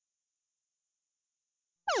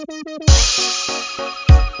Happy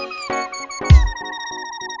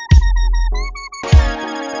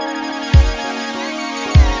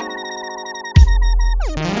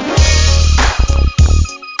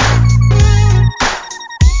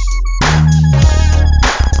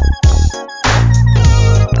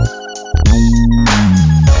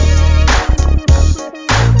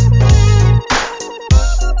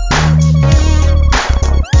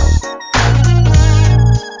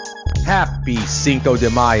Cinco de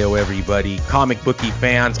Mayo, everybody. Comic bookie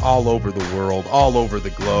fans all over the world, all over the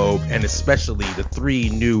globe, and especially the 3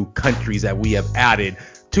 new countries that we have added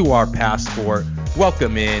to our passport.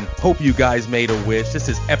 Welcome in. Hope you guys made a wish. This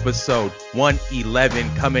is episode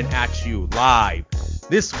 111 coming at you live.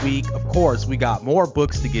 This week, of course, we got more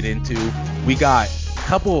books to get into. We got a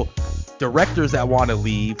couple directors that want to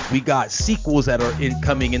leave. We got sequels that are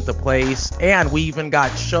coming into place, and we even got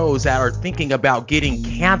shows that are thinking about getting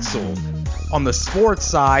canceled. On the sports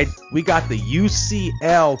side, we got the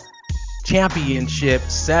UCL championship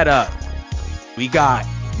set up. We got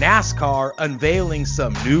NASCAR unveiling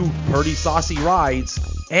some new pretty saucy rides,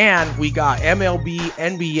 and we got MLB,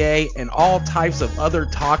 NBA, and all types of other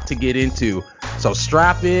talk to get into. So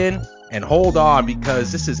strap in and hold on,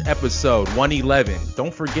 because this is episode 111.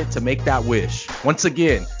 Don't forget to make that wish. Once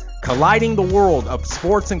again, colliding the world of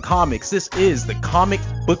sports and comics, this is the Comic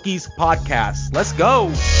Bookies Podcast. Let's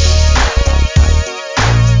go!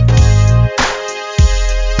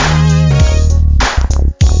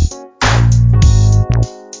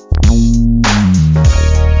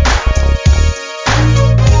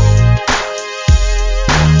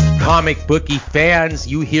 Comic bookie fans,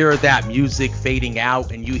 you hear that music fading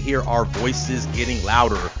out and you hear our voices getting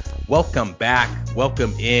louder. Welcome back.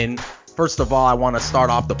 Welcome in. First of all, I want to start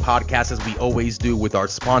off the podcast as we always do with our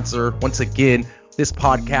sponsor. Once again, this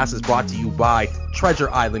podcast is brought to you by Treasure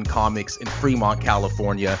Island Comics in Fremont,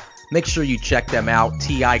 California. Make sure you check them out.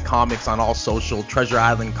 TI Comics on all social, Treasure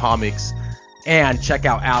Island Comics. And check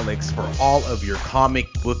out Alex for all of your comic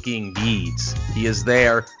booking needs. He is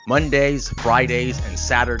there Mondays, Fridays, and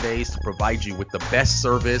Saturdays to provide you with the best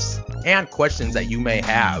service and questions that you may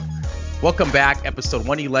have. Welcome back, episode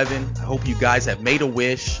 111. I hope you guys have made a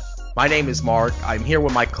wish. My name is Mark. I'm here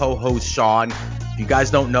with my co-host Sean. If you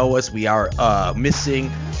guys don't know us, we are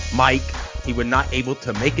missing Mike. He was not able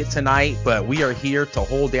to make it tonight, but we are here to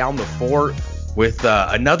hold down the fort with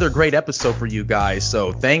another great episode for you guys.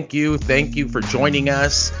 So thank you for joining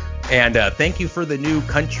us, and thank you for the new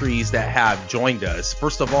countries that have joined us.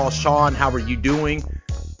 First of all, Sean, how are you doing?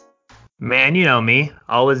 Man, you know me,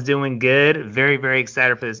 always doing good. Very, very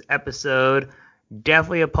excited for this episode.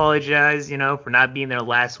 Definitely apologize, for not being there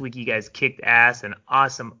last week. You guys kicked ass. An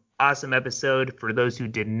awesome episode. For those who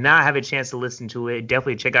did not have a chance to listen to it,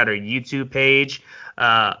 definitely check out our YouTube page.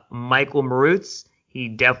 Michael Marutz, he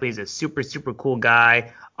definitely is a super, super cool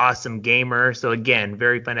guy, awesome gamer. So again,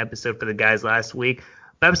 very fun episode for the guys last week.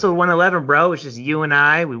 But episode 111, bro, it's just you and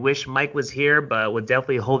I. We wish Mike was here, but we'll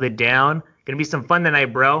definitely hold it down. Gonna be some fun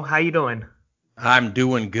tonight, bro. How you doing? I'm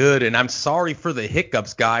doing good, and I'm sorry for the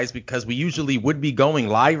hiccups, guys, because we usually would be going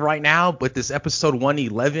live right now, but this episode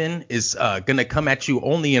 111 is gonna come at you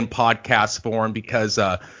only in podcast form because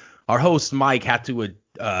our host Mike had to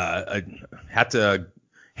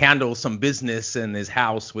handle some business in his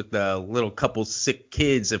house with a little couple sick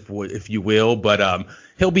kids, if you will. But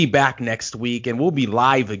he'll be back next week, and we'll be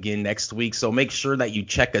live again next week. So make sure that you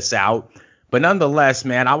check us out. But nonetheless,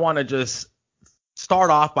 man, I want to just start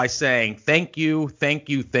off by saying thank you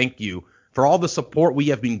for all the support we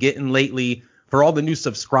have been getting lately, for all the new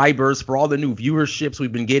subscribers, for all the new viewerships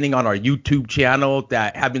we've been getting on our YouTube channel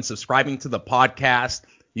that have been subscribing to the podcast.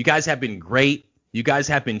 You guys have been great. You guys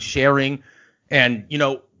have been sharing. And,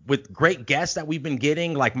 with great guests that we've been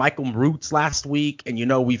getting, like Michael Roots last week, and,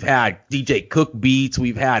 we've had DJ Cook Beats,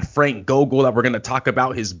 we've had Frank Gogol that we're going to talk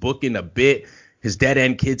about his book in a bit, his Dead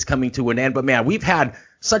End Kids coming to an end. But, man, we've had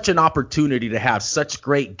such an opportunity to have such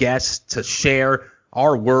great guests to share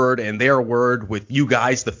our word and their word with you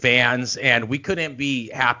guys, the fans. And we couldn't be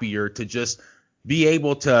happier to just be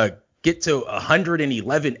able to get to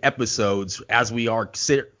 111 episodes as we are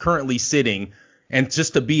currently sitting, and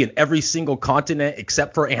just to be in every single continent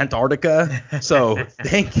except for Antarctica. So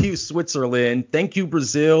thank you, Switzerland. Thank you,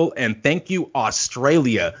 Brazil. And thank you,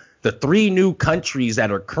 Australia. The 3 new countries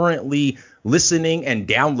that are currently listening and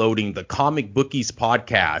downloading the Comic Bookies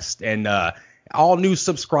podcast. And all new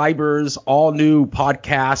subscribers, all new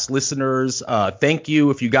podcast listeners, thank you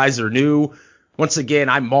if you guys are new. Once again,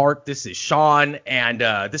 I'm Mark, this is Sean, and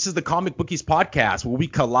this is the Comic Bookies podcast, where we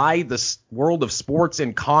collide the world of sports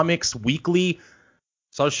and comics weekly.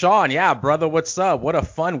 So Sean, yeah, brother, what's up? What a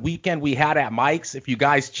fun weekend we had at Mike's. If you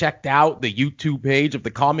guys checked out the YouTube page of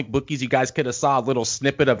the comic bookies, you guys could have saw a little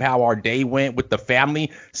snippet of how our day went with the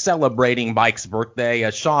family celebrating Mike's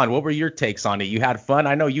birthday. Sean, what were your takes on it? You had fun?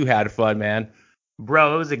 I know you had fun, man.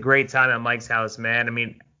 Bro, it was a great time at Mike's house, man. I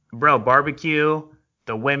mean, bro, barbecue,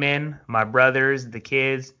 the women, my brothers, the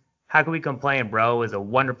kids. How can we complain, bro? It was a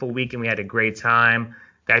wonderful weekend. We had a great time.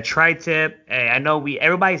 That tri-tip, hey, I know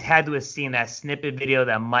everybody's had to have seen that snippet video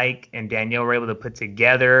that Mike and Danielle were able to put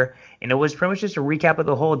together. And it was pretty much just a recap of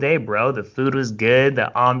the whole day, bro. The food was good.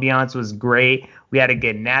 The ambiance was great. We had a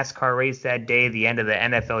good NASCAR race that day, the end of the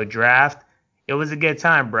NFL draft. It was a good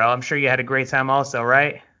time, bro. I'm sure you had a great time also,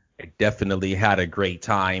 right? I definitely had a great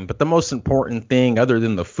time. But the most important thing, other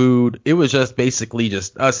than the food, it was just basically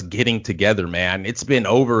just us getting together, man. It's been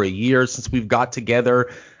over a year since we've got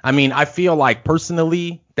together. I mean, I feel like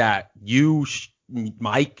personally that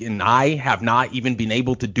Mike, and I have not even been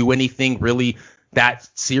able to do anything really that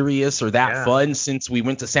serious or that Yeah. fun since we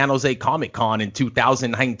went to San Jose Comic Con in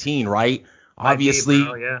 2019, right? Might be, bro. Obviously,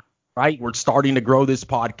 Yeah. right? We're starting to grow this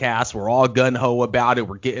podcast. We're all gun ho about it.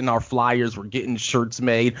 We're getting our flyers. We're getting shirts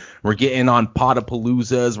made. We're getting on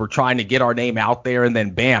Potapaloozas. We're trying to get our name out there. And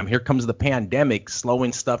then bam, here comes the pandemic,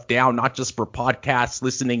 slowing stuff down, not just for podcast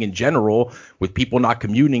listening in general, with people not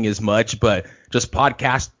commuting as much, but just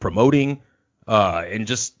podcast promoting, and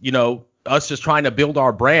just, us just trying to build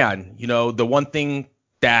our brand. The one thing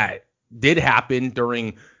that did happen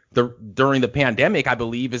during the pandemic, I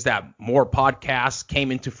believe, is that more podcasts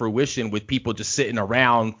came into fruition with people just sitting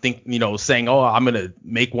around saying, "Oh, I'm gonna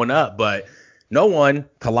make one up," but no one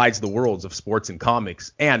collides the worlds of sports and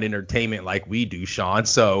comics and entertainment like we do, Sean.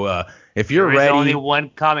 So if you're There is only ready, one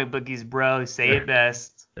comic bookies, bro. Say it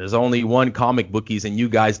best. there's only one comic bookies, and you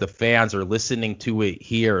guys, the fans, are listening to it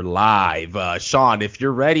here live. Sean, if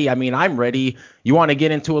you're ready, I mean, I'm ready. You want to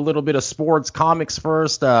get into a little bit of sports comics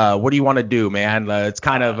first? What do you want to do, man? It's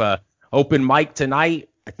kind of open mic tonight.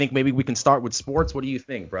 I think maybe we can start with sports. What do you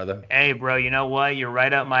think, brother? Hey, bro, you know what? You're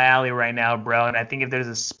right up my alley right now, bro. And I think if there's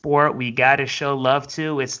a sport we got to show love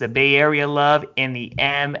to, it's the Bay Area love in the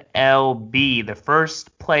MLB. The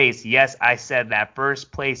first place, yes, I said that,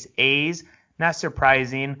 first place A's, not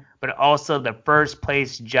surprising, but also the first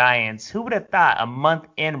place Giants. Who would have thought a month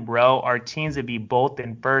in, bro, our teams would be both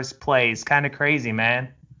in first place? Kind of crazy, man.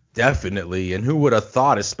 Definitely. And who would have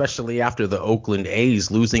thought, especially after the Oakland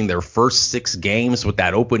A's losing their first 6 games with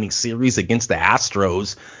that opening series against the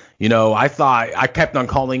Astros? I kept on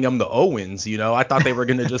calling them the Owens. I thought they were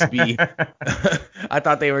going to just be, I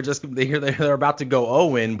thought they were just, they're about to go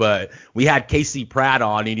Owen, but we had Casey Pratt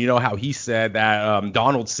on, and you know how he said that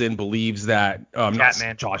Donaldson believes that, not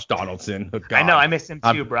Chapman. Josh Donaldson, oh, I know, God. I miss him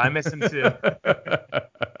too, bro. I miss him too.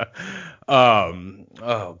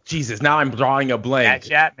 Oh Jesus, now I'm drawing a Matt blank.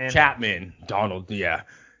 Chapman. Chapman, Donald, yeah.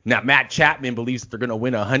 Now Matt Chapman believes that they're going to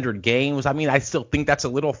win 100 games. I mean, I still think that's a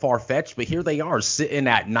little far fetched, but here they are sitting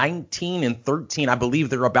at 19-13. I believe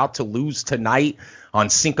they're about to lose tonight on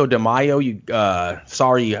Cinco de Mayo. You guys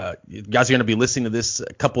are going to be listening to this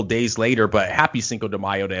a couple days later, but happy Cinco de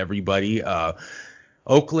Mayo to everybody.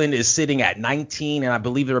 Oakland is sitting at 19, and I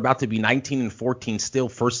believe they're about to be 19-14, still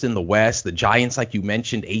first in the West. The Giants, like you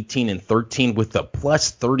mentioned, 18-13 with a plus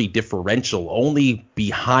 30 differential, only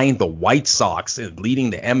behind the White Sox and leading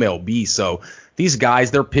the MLB. So these guys,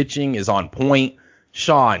 their pitching is on point.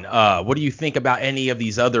 Sean, what do you think about any of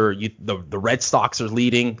these other? The Red Sox are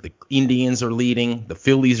leading, the Indians are leading, the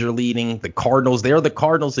Phillies are leading, the Cardinals. They're the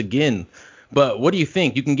Cardinals again. But what do you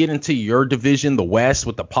think? You can get into your division, the West,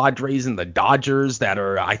 with the Padres and the Dodgers that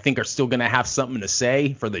I think are still going to have something to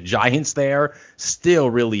say. For the Giants there, still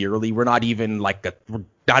really early. We're not even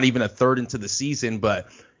a third into the season.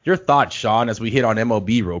 But your thoughts, Sean, as we hit on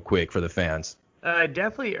MLB real quick for the fans.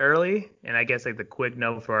 Definitely early, and I guess like the quick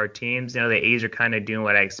note for our teams, the A's are kind of doing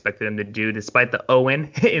what I expected them to do, despite the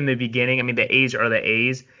Owen in the beginning. I mean, the A's are the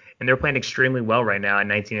A's, and they're playing extremely well right now at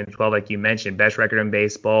 19-12, like you mentioned, best record in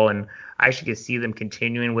baseball, and I actually can see them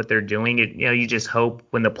continuing what they're doing. You just hope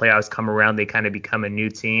when the playoffs come around, they kind of become a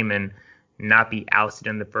new team and not be ousted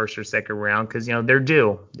in the first or second round, because they're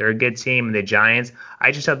due. They're a good team, and the Giants,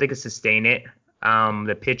 I just hope they can sustain it.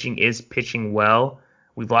 The pitching is pitching well.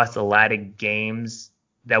 We've lost a lot of games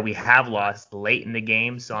that we have lost late in the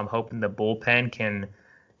game, so I'm hoping the bullpen can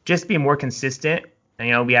just be more consistent.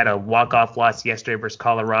 And, we had a walk-off loss yesterday versus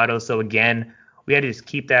Colorado, so again, we had to just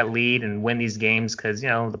keep that lead and win these games because,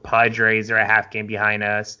 the Padres are a half game behind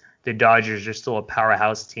us. The Dodgers are still a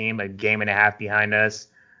powerhouse team, a game and a half behind us.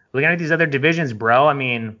 Looking at these other divisions, bro, I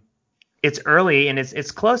mean, it's early and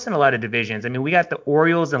it's close in a lot of divisions. I mean, we got the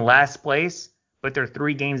Orioles in last place, but they're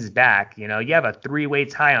 3 games back. You know, you have a three-way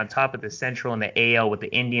tie on top of the Central and the AL with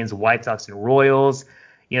the Indians, White Sox, and Royals.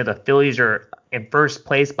 You know, the Phillies are in first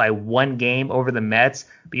place by 1 game over the Mets,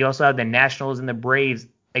 but you also have the Nationals and the Braves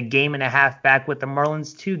a game and a half back with the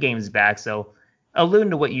Marlins 2 games back. So,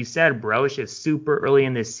 alluding to what you said, bro, it's just super early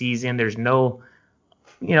in this season. There's no,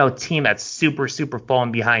 team that's super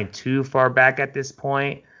falling behind too far back at this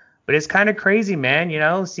point. But it's kind of crazy, man.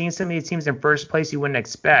 Seeing some of these teams in first place you wouldn't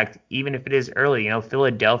expect, even if it is early.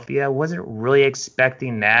 Philadelphia wasn't really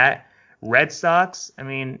expecting that. Red Sox, I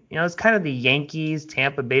mean, it's kind of the Yankees,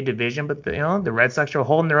 Tampa Bay division, but the Red Sox are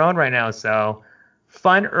holding their own right now. So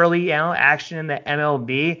fun early, action in the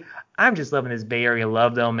MLB. I'm just loving this Bay Area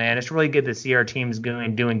love, though, man. It's really good to see our teams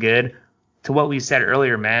doing good. To what we said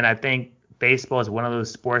earlier, man, I think baseball is one of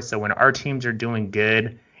those sports that when our teams are doing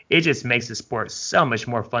good, it just makes the sport so much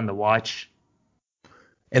more fun to watch.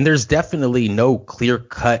 And there's definitely no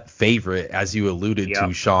clear-cut favorite, as you alluded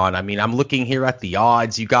to, Sean. I mean, I'm looking here at the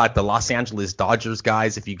odds. You got the Los Angeles Dodgers,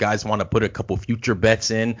 guys, if you guys want to put a couple future bets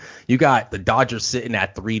in. You got the Dodgers sitting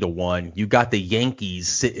at 3-1. You got the Yankees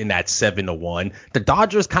sitting at 7-1. The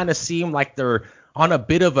Dodgers kind of seem like they're on a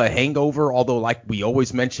bit of a hangover, although like we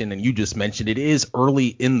always mention, and you just mentioned, it is early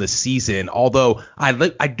in the season. Although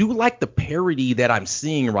I do like the parity that I'm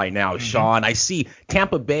seeing right now, Sean. I see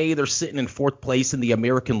Tampa Bay, they're sitting in 4th place in the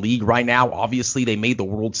American League right now. Obviously, they made the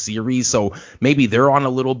World Series, so maybe they're on a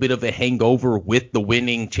little bit of a hangover with the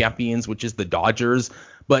winning champions, which is the Dodgers.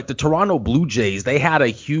 But the Toronto Blue Jays, they had a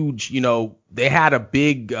huge, they had a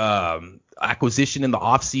big acquisition in the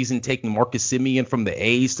offseason, taking Marcus Semien from the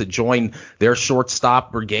A's to join their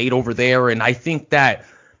shortstop brigade over there. And I think that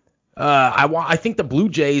I think the Blue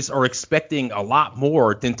Jays are expecting a lot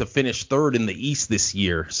more than to finish 3rd in the East this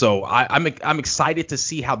year. So I'm excited to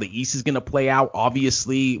see how the East is going to play out.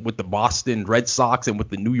 Obviously, with the Boston Red Sox and with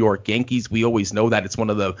the New York Yankees, we always know that it's one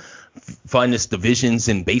of the funnest divisions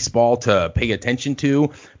in baseball to pay attention to.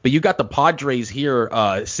 But you got the Padres here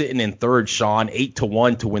sitting in 3rd, Sean,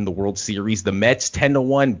 8-1 to win the World Series. The Mets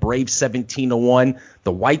 10-1, Braves 17-1,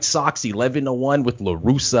 the White Sox 11-1 with La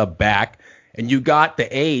Russa back. And you got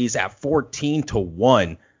the A's at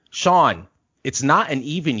 14-1. Sean, it's not an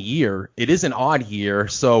even year. It is an odd year.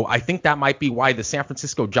 So I think that might be why the San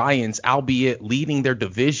Francisco Giants, albeit leading their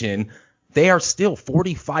division, they are still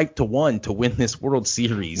 45-1 to win this World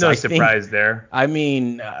Series. No surprise there. I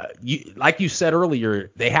mean, like you said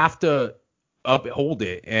earlier, they have to uphold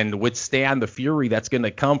it and withstand the fury that's going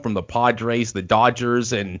to come from the Padres, the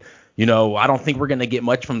Dodgers, and I don't think we're going to get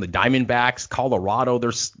much from the Diamondbacks. Colorado,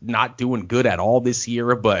 they're not doing good at all this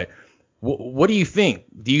year. But what do you think?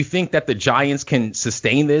 Do you think that the Giants can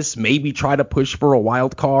sustain this, maybe try to push for a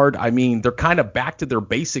wild card? I mean, they're kind of back to their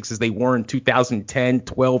basics as they were in 2010,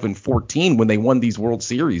 12, and 14 when they won these World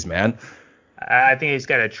Series, man. I think he's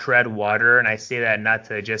got to tread water, and I say that not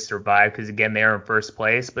to just survive because, again, they are in first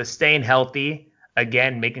place, but staying healthy.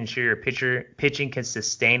 Again, making sure your pitching can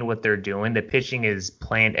sustain what they're doing. The pitching is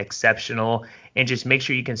playing exceptional, and just make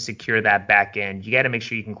sure you can secure that back end. You got to make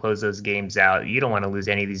sure you can close those games out. You don't want to lose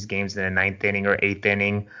any of these games in the 9th inning or 8th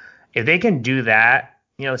inning. If they can do that,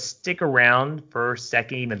 stick around for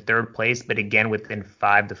 2nd, even 3rd place, but again, within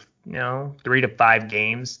 3 to 5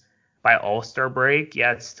 games by All-Star break,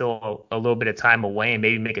 it's still a little bit of time away, and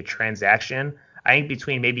maybe make a transaction. I think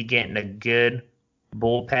between maybe getting a good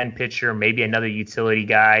bullpen pitcher, maybe another utility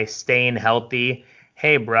guy, staying healthy.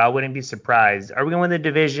 Hey, bro, I wouldn't be surprised. Are we going to win the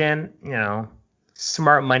division?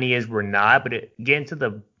 Smart money is we're not, but get into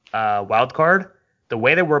the wild card. The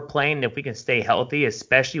way that we're playing, if we can stay healthy,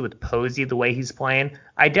 especially with Posey the way he's playing,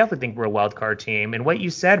 I definitely think we're a wild card team. And what you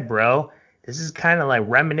said, bro, this is kind of like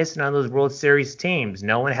reminiscent on those World Series teams.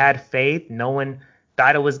 No one had faith. No one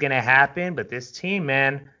thought it was going to happen. But this team,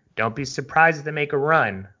 man, don't be surprised if they make a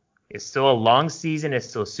run. It's still a long season. It's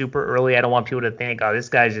still super early. I don't want people to think, this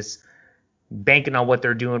guy's just banking on what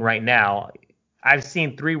they're doing right now. I've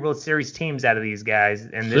seen 3 World Series teams out of these guys.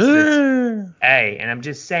 And and I'm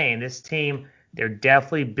just saying, this team, they're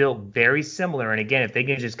definitely built very similar. And again, if they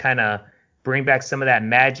can just kind of bring back some of that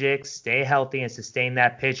magic, stay healthy, and sustain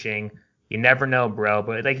that pitching, you never know, bro.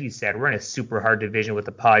 But like you said, we're in a super hard division with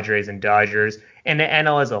the Padres and Dodgers. And the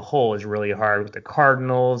NL as a whole is really hard with the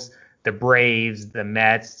Cardinals, the Braves, the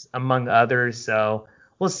Mets, among others. So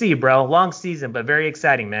we'll see, bro. Long season, but very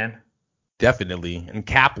exciting, man. Definitely. And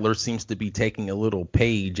Kapler seems to be taking a little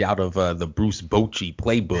page out of the Bruce Bochy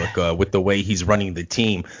playbook with the way he's running the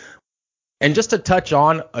team. And just to touch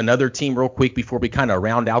on another team real quick before we kind of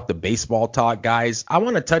round out the baseball talk, guys, I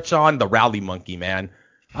want to touch on the Rally Monkey, man.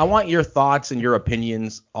 I want your thoughts and your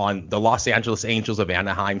opinions on the Los Angeles Angels of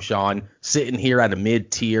Anaheim, Sean, sitting here at a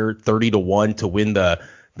mid-tier 30-1 to win the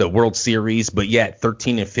World Series, but yet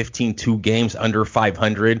 13-15, 2 games under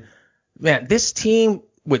 500. Man, this team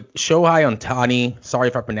with Shohei Ohtani, sorry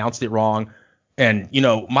if I pronounced it wrong, and,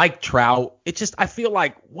 Mike Trout, I feel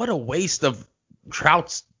like what a waste of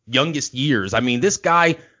Trout's youngest years. I mean, this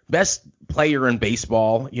guy, best player in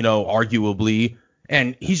baseball, arguably,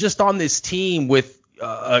 and he's just on this team with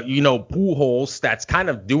Pujols that's kind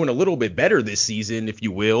of doing a little bit better this season, if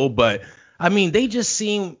you will. But I mean, they just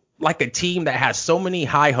seem like a team that has so many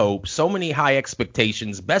high hopes, so many high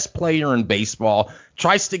expectations. Best player in baseball,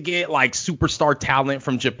 tries to get like superstar talent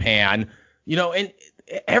from Japan, and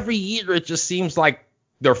every year it just seems like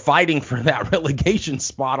they're fighting for that relegation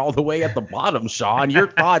spot all the way at the bottom. Sean, your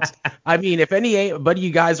thoughts? I mean, if anybody of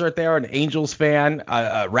you guys are out there, an Angels fan,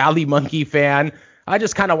 a Rally Monkey fan, I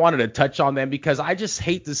just kind of wanted to touch on them because I just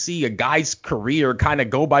hate to see a guy's career kind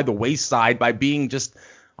of go by the wayside by being just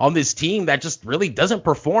on this team that just really doesn't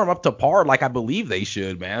perform up to par like I believe they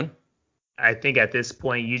should, man. I think at this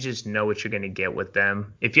point, you just know what you're going to get with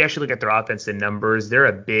them. If you actually look at their offensive numbers, they're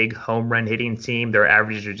a big home run hitting team. Their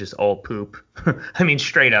averages are just all poop. I mean,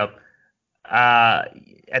 straight up.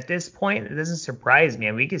 At this point, it doesn't surprise me.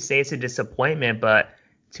 I mean, we could say it's a disappointment, but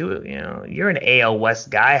you're an AL West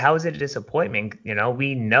guy. How is it a disappointment?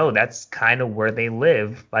 We know that's kind of where they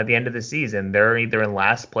live by the end of the season. They're either in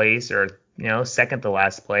last place or, second to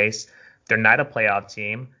last place. They're not a playoff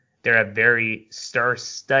team. They're a very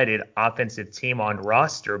star-studded offensive team on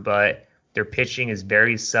roster, but their pitching is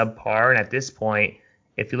very subpar. And at this point,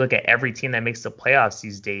 if you look at every team that makes the playoffs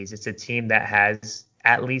these days, it's a team that has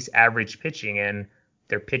at least average pitching, and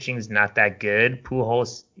their pitching is not that good.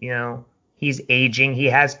 Pujols, he's aging. He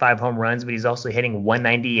has 5 home runs, but he's also hitting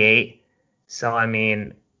 198. So, I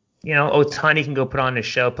mean, Ohtani can go put on a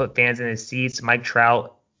show, put fans in his seats. Mike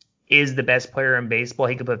Trout is the best player in baseball.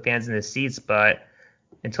 He can put fans in his seats, but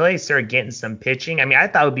until they start getting some pitching, I mean, I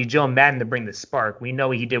thought it would be Joe Madden to bring the spark. We know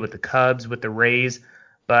what he did with the Cubs, with the Rays.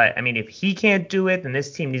 But, I mean, if he can't do it, then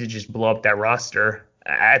this team needs to just blow up that roster.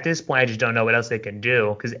 At this point, I just don't know what else they can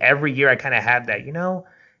do because every year I kind of have that,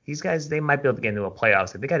 these guys, they might be able to get into a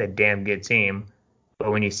playoffs. They got a damn good team.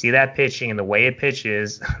 But when you see that pitching and the way it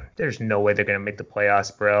pitches, there's no way they're going to make the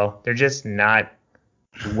playoffs, bro. They're just not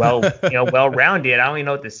well-rounded. I don't even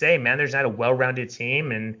know what to say, man. There's not a well-rounded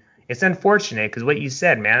team, and it's unfortunate because what you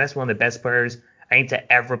said, man, that's one of the best players I think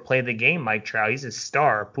to ever play the game, Mike Trout. He's a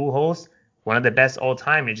star. Pujols, one of the best all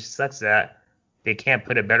time. It just sucks that they can't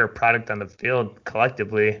put a better product on the field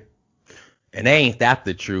collectively. And ain't that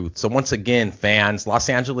the truth? So once again, fans, Los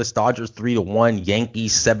Angeles Dodgers 3-1,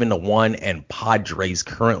 Yankees 7-1, and Padres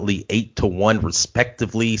currently 8-1,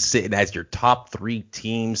 respectively, sitting as your top 3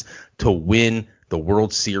 teams to win the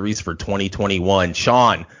World Series for 2021.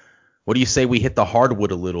 Sean, what do you say we hit the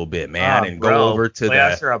hardwood a little bit, man, and go over to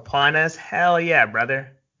playoffs are upon us? Hell yeah,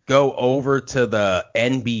 brother. Go over to the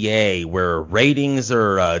NBA where ratings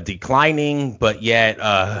are declining, but yet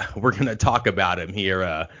we're going to talk about them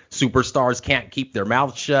here. Superstars can't keep their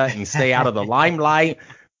mouths shut and stay out of the limelight.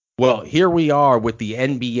 Well, here we are with the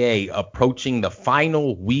NBA approaching the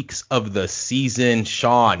final weeks of the season.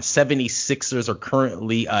 Sean, 76ers are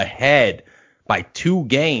currently ahead by 2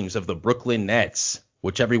 games of the Brooklyn Nets,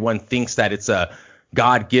 which everyone thinks that it's a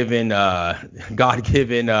God-given,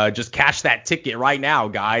 just cash that ticket right now,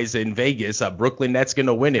 guys, in Vegas. Brooklyn Nets going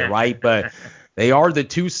to win it, right? But they are the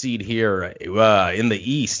 2 seed here in the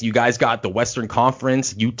East. You guys got the Western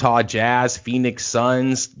Conference, Utah Jazz, Phoenix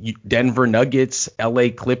Suns, Denver Nuggets, LA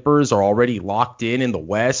Clippers are already locked in the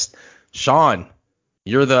West. Sean,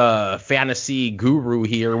 you're the fantasy guru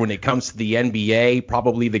here when it comes to the NBA,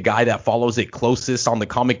 probably the guy that follows it closest on the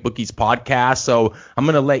Comic Bookies podcast. So I'm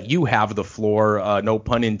going to let you have the floor, no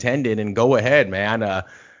pun intended, and go ahead, man.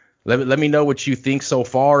 Let me know what you think so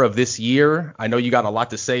far of this year. I know you got a lot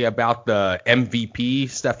to say about the MVP,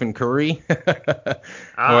 Stephen Curry.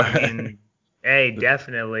 Hey,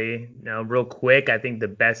 definitely. Real quick, I think the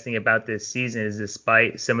best thing about this season is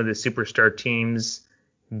despite some of the superstar teams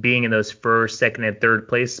being in those first, second, and third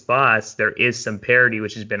place spots, there is some parity,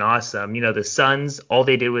 which has been awesome. The Suns, all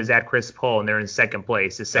they did was add Chris Paul, and they're in second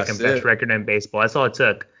place, the second best record in baseball. That's all it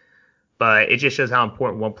took. But it just shows how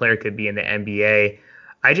important one player could be in the NBA.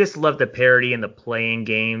 I just love the parity in the playing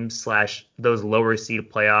games / those lower seed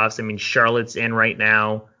playoffs. I mean, Charlotte's in right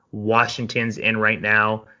now. Washington's in right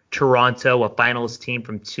now. Toronto, a finals team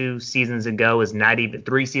from 3 seasons ago, not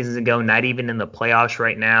even in the playoffs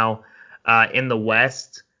right now. In the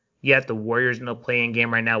West, you have the Warriors in the playing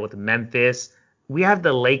game right now with Memphis. we have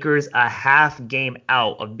the Lakers a half game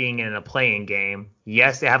out of being in a play-in game.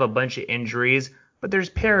 Yes, they have a bunch of injuries, but there's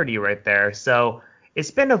parity right there. So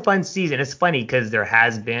it's been a fun season. It's funny because there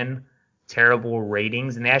has been terrible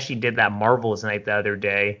ratings, and they actually did that Marvels night the other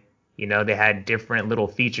day. You know, they had different little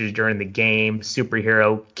features during the game,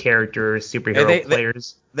 superhero characters, And superhero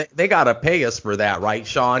players. they gotta pay us for that, right,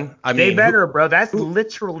 Sean? I They mean, better, bro. That's who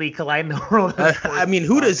literally colliding the world of I sports mean,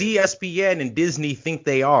 and who does comics. ESPN and Disney think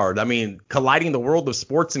they are? I mean, colliding the world of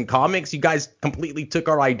sports and comics. You guys completely took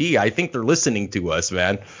our idea. I think they're listening to us,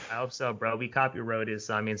 man. I hope so, bro. We copyrighted,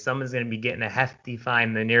 so I mean, someone's gonna be getting a hefty fine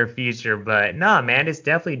in the near future. But nah, man, it's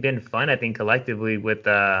definitely been fun. I think collectively with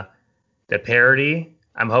the parity.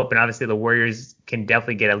 I'm hoping obviously the Warriors can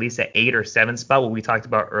definitely get at least an 8 or 7 spot, what we talked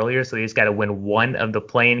about earlier. So they just got to win one of the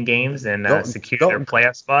playing games and Go secure their go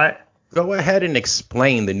playoff spot. Go ahead and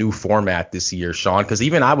explain the new format this year, Sean, because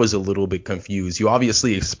even I was a little bit confused. You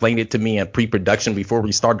obviously explained it to me in pre-production before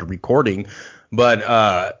we started recording, but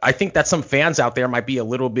I think that some fans out there might be a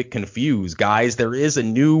little bit confused, guys. There is a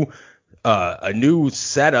new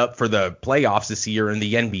setup for the playoffs this year in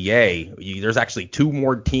the NBA. There's actually two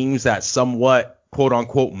more teams that somewhat quote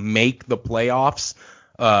unquote make the playoffs.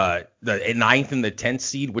 The ninth and the 10th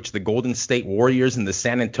seed, which the Golden State Warriors and the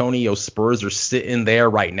San Antonio Spurs are sitting there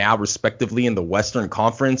right now, respectively, in the Western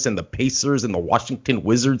Conference, and the Pacers and the Washington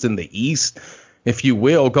Wizards in the East. If you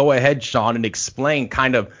will, go ahead, Sean, and explain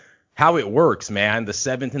kind of how it works, man. The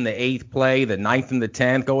 7th and the 8th play, the ninth and the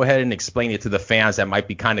 10th. Go ahead and explain it to the fans that might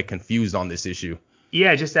be kind of confused on this issue.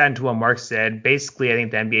 Yeah, just adding to what Mark said. Basically, I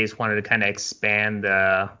think the NBA's wanted to kind of expand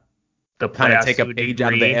the Kind of playoffs take a to a page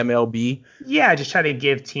out of the degree. MLB. Yeah, just try to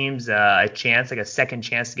give teams a chance, like a second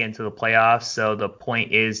chance to get into the playoffs. So the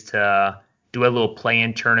point is to do a little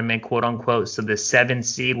play-in tournament, quote unquote. So the 7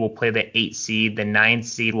 seed will play the 8 seed, the 9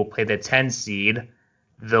 seed will play the 10 seed.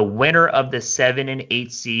 The winner of the 7 and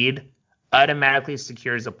 8 seed automatically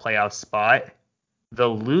secures a playoff spot. The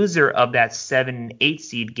loser of that 7 and 8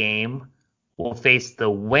 seed game will face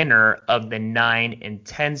the winner of the 9 and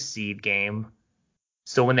 10 seed game.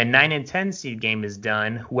 So when the 9 and 10 seed game is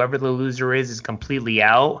done, whoever the loser is completely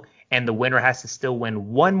out, and the winner has to still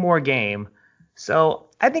win one more game. So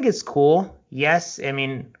I think it's cool. Yes, I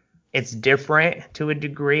mean, it's different to a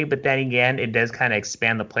degree, but then again, it does kind of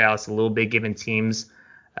expand the playoffs a little bit, giving teams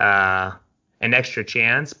uh, an extra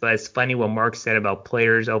chance. But it's funny what Mark said about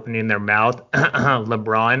players opening their mouth.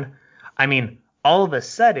 LeBron, I mean, all of a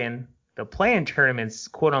sudden, the play-in tournament's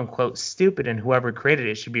quote unquote stupid, and whoever created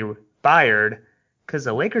it should be fired because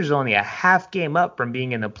the Lakers are only a half game up from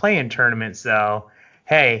being in the play-in tournament. So,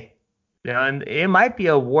 hey, you know, and it might be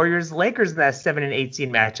a Warriors Lakers in that 7 and 18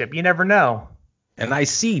 matchup. You never know. And I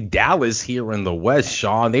see Dallas here in the West,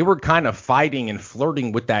 Sean. They were kind of fighting and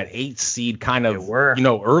flirting with that 8th seed kind They of, were.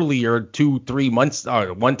 earlier, 2-3 months,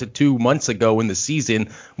 1 to 2 months ago in the season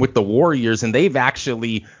with the Warriors. And they've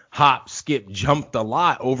actually hop, skip, jumped a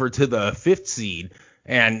lot over to the 5th seed.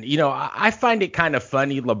 And, I find it kind of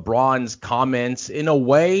funny, LeBron's comments. In a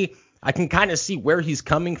way, I can kind of see where he's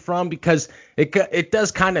coming from because it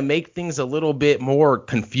does kind of make things a little bit more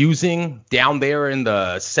confusing down there in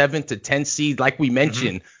the 7th to 10th seed, like we Mm-hmm.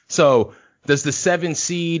 mentioned. So does the 7th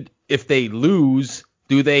seed, if they lose,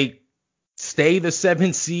 do they stay the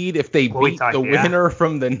 7th seed if they What we beat the talked, yeah. winner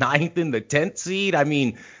from the ninth and the 10th seed? I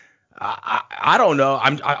mean, I don't know.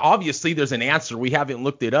 Obviously there's an answer. We haven't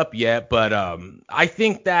looked it up yet, but I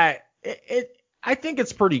think that I think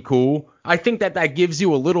it's pretty cool. I think that gives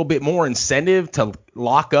you a little bit more incentive to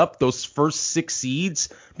lock up those first 6 seeds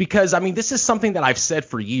because I mean this is something that I've said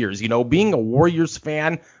for years. Being a Warriors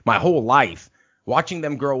fan my whole life, watching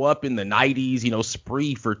them grow up in the 90s,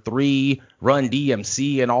 Spree for 3, Run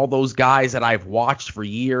DMC, and all those guys that I've watched for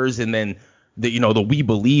years, and then the We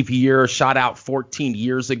Believe year, shot out 14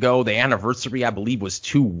 years ago. The anniversary, I believe, was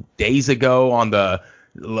 2 days ago on the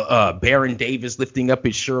Baron Davis lifting up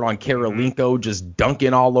his shirt on Mm-hmm. Karolinko, just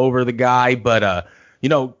dunking all over the guy. But,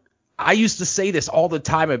 I used to say this all the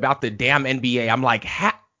time about the damn NBA. I'm like,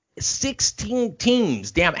 16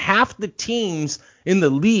 teams, damn, half the teams in the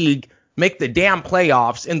league make the damn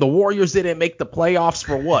playoffs, and the Warriors didn't make the playoffs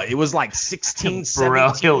for what? It was like 16, Bro,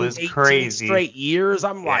 it 17, was 18 crazy. straight years.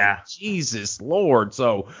 I'm like, Yeah. Jesus Lord.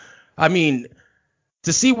 So, I mean,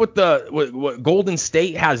 to see what Golden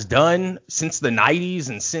State has done since the 90s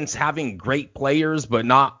and since having great players but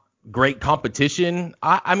not great competition,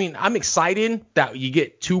 I mean, I'm excited that you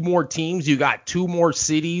get 2 more teams. You got 2 more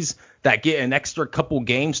cities that get an extra couple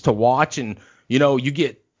games to watch, and you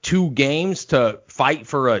get 2 games to fight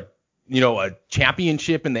for a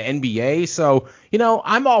championship in the NBA. So,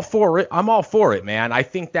 I'm all for it. I'm all for it, man. I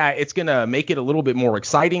think that it's going to make it a little bit more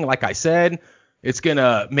exciting. Like I said, It's going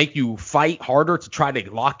to make you fight harder to try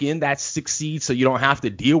to lock in that 6 seed so you don't have to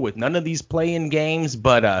deal with none of these play-in games.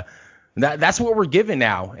 But that's what we're given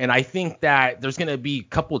now. And I think that there's going to be a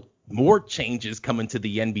couple more changes coming to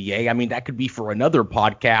the NBA. I mean, that could be for another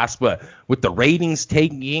podcast, but with the ratings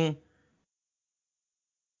tanking,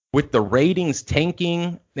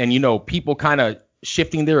 and, people kind of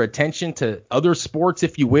shifting their attention to other sports,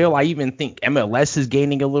 if you will. I even think MLS is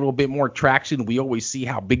gaining a little bit more traction. We always see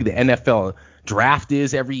how big the NFL draft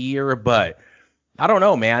is every year, but I don't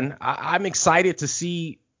know, man. I'm excited to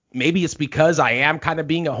see. Maybe it's because I am kind of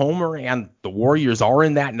being a homer and the Warriors are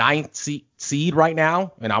in that ninth seed right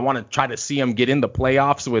now, and I want to try to see them get in the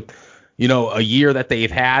playoffs with, a year that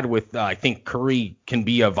they've had with, I think Curry can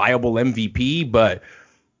be a viable MVP, but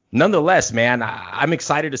nonetheless, man, I'm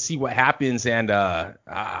excited to see what happens, and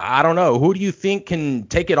I don't know. Who do you think can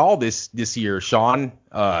take it all this year, Sean?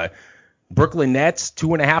 Brooklyn Nets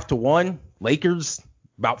 2.5 to 1, Lakers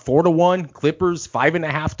about 4 to 1, Clippers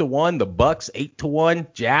 5.5 to 1, the Bucks 8 to 1,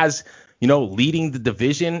 Jazz, leading the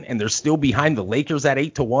division, and they're still behind the Lakers at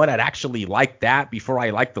 8 to 1. I'd actually like that before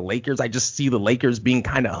I like the Lakers. I just see the Lakers being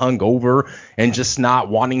kind of hung over and just not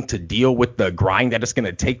wanting to deal with the grind that it's going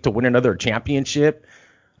to take to win another championship.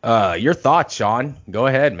 Your thoughts, Sean? Go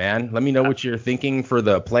ahead, man. Let me know what you're thinking for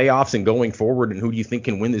the playoffs and going forward, and who do you think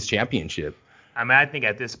can win this championship? I mean, I think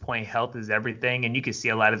at this point, health is everything, and you can see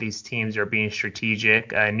a lot of these teams are being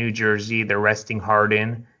strategic. New Jersey, they're resting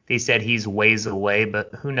Harden. They said he's ways away,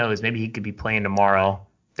 but who knows? Maybe he could be playing tomorrow.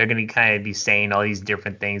 They're going to kind of be saying all these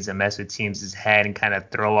different things that mess with teams' head and kind of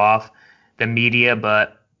throw off the media.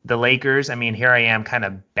 But the Lakers, I mean, here I am kind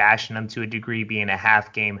of bashing them to a degree, being a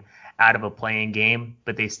half game out of a playing game,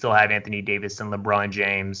 but they still have Anthony Davis and LeBron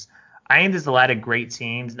James. I think there's a lot of great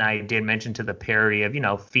teams, and I did mention to the parity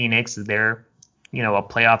of, Phoenix is there. A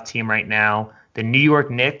playoff team right now. The New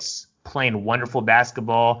York Knicks playing wonderful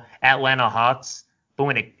basketball. Atlanta Hawks. But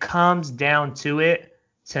when it comes down to it,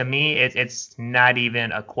 to me, it's not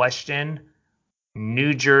even a question.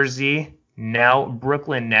 New Jersey, now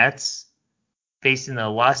Brooklyn Nets, facing the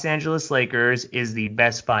Los Angeles Lakers is the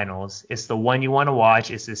best finals. It's the one you want to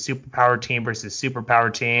watch. It's a superpower team versus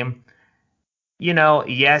superpower team.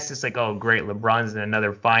 Yes, it's like, oh, great, LeBron's in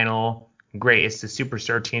another final. Great, it's the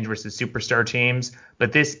superstar teams versus superstar teams,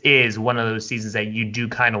 but this is one of those seasons that you do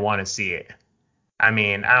kind of want to see it. I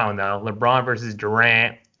mean, I don't know, LeBron versus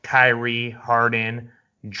Durant, Kyrie, Harden,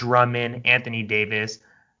 Drummond, Anthony Davis.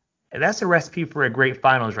 That's a recipe for a great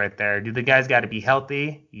finals right there. Do the guys got to be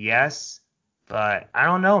healthy? Yes, but I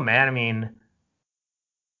don't know, man.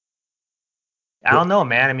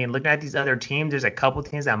 Looking at these other teams, there's a couple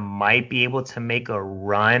teams that might be able to make a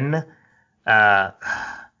run. Uh,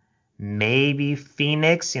 Maybe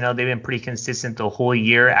Phoenix. They've been pretty consistent the whole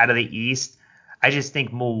year out of the East. I just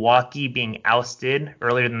think Milwaukee being ousted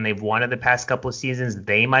earlier than they've wanted the past couple of seasons,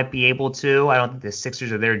 they might be able to. I don't think the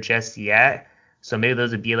Sixers are there just yet. So maybe those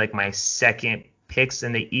would be like my second picks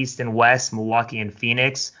in the East and West, Milwaukee and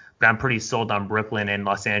Phoenix. But I'm pretty sold on Brooklyn and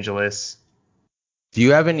Los Angeles. Do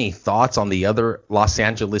you have any thoughts on the other Los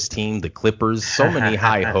Angeles team, the Clippers? So many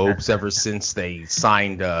high hopes ever since they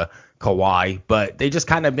signed Kawhi, but they just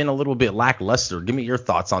kind of been a little bit lackluster. Give me your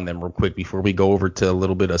thoughts on them real quick before we go over to a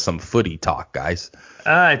little bit of some footy talk, guys.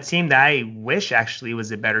 A team that I wish actually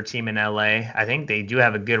was a better team in LA. I think they do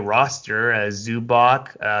have a good roster.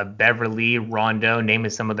 Zubac, Beverly, Rondo, naming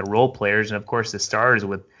some of the role players, and of course the stars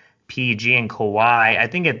with PG and Kawhi. I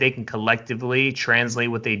think if they can collectively translate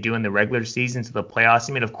what they do in the regular season to the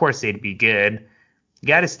playoffs, of course they'd be good. You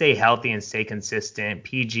got to stay healthy and stay consistent.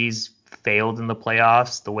 PG's failed in the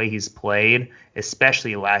playoffs the way he's played,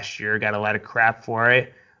 especially last year. Got a lot of crap for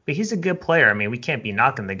it. But he's a good player. We can't be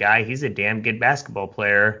knocking the guy. He's a damn good basketball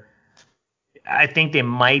player. I think they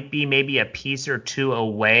might be maybe a piece or two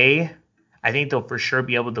away. I think they'll for sure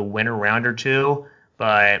be able to win a round or two.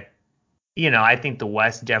 But, I think the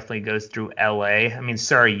West definitely goes through LA.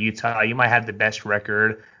 Sorry, Utah. You might have the best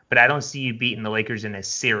record, but I don't see you beating the Lakers in a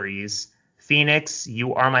series. Phoenix,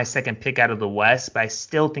 you are my second pick out of the West, but I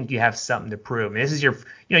still think you have something to prove. This is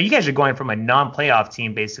you guys are going from a non-playoff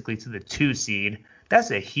team basically to the 2 seed. That's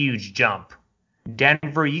a huge jump.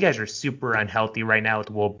 Denver, you guys are super unhealthy right now with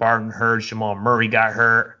Will Barton hurt, Jamal Murray got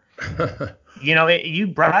hurt. You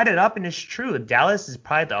brought it up and it's true. Dallas is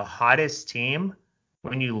probably the hottest team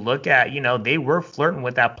when you look at, they were flirting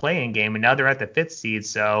with that play-in game and now they're at the 5th seed.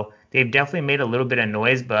 So they've definitely made a little bit of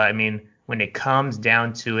noise, but when it comes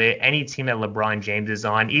down to it, any team that LeBron James is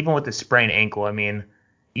on, even with a sprained ankle,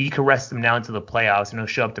 you can rest him down to the playoffs and he'll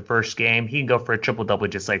show up the first game. He can go for a triple-double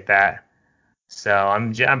just like that. So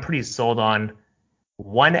I'm pretty sold on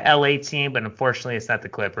one LA team, but unfortunately it's not the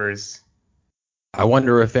Clippers. I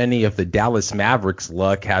wonder if any of the Dallas Mavericks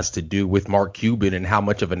luck has to do with Mark Cuban and how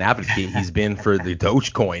much of an advocate he's been for the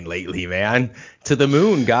Dogecoin lately, man. To the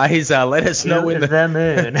moon, guys. Let us know To in the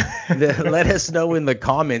moon. let us know in the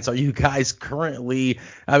comments. Are you guys currently?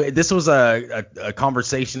 This was a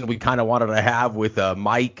conversation we kind of wanted to have with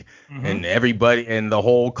Mike and everybody and the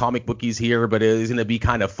whole comic bookies here, but it was going to be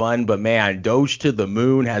kind of fun. But man, Doge to the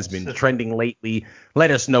moon has been trending lately. Let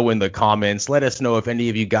us know in the comments. Let us know if any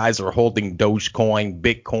of you guys are holding Dogecoin,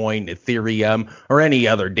 Bitcoin, Ethereum, or any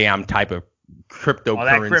other damn type of All that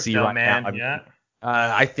cryptocurrency crypto, right now. man. Yeah.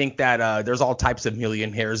 I think that there's all types of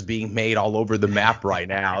millionaires being made all over the map right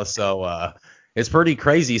now. So it's pretty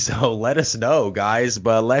crazy. So let us know, guys.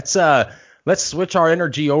 But let's switch our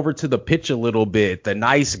energy over to the pitch a little bit. The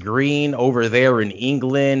nice green over there in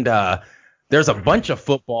England. There's a bunch of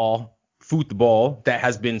football that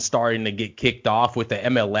has been starting to get kicked off with the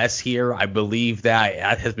MLS here. I believe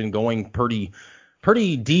that has been going pretty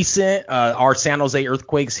decent. Our San Jose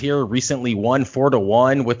Earthquakes here recently won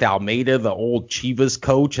 4-1 with Almeida. The old Chivas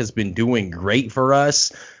coach has been doing great for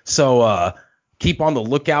us. So keep on the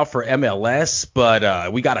lookout for MLS.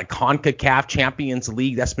 But we got a CONCACAF Champions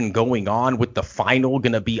League that's been going on with the final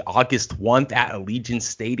going to be August 1st at Allegiant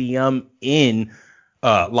Stadium in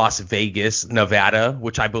Las Vegas, Nevada,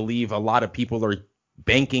 which I believe a lot of people are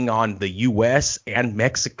banking on the U.S. and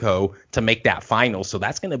Mexico to make that final. So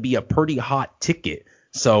that's going to be a pretty hot ticket.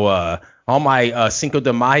 So all my Cinco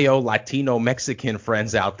de Mayo Latino Mexican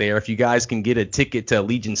friends out there, if you guys can get a ticket to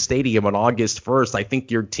Allegiant Stadium on August 1st, I think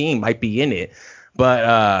your team might be in it.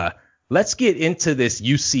 But let's get into this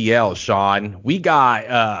UCL, Sean. We got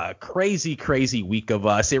a crazy week of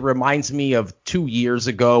us. It reminds me of 2 years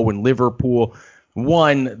ago when Liverpool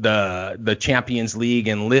won the Champions League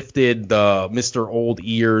and lifted the Mr. Old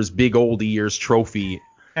Ears, Big Old Ears trophy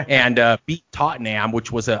and beat Tottenham,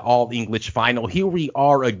 which was an all-English final. Here we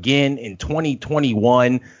are again in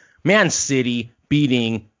 2021. Man City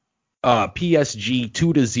beating PSG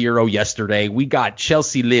 2-0 yesterday. We got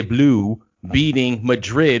Chelsea Les Bleus beating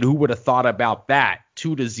Madrid. Who would have thought about that?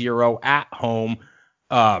 2-0 at home.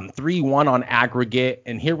 3-1 on aggregate,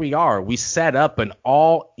 and here we are. We set up an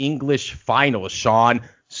all-English final, Sean.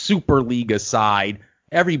 Super League aside,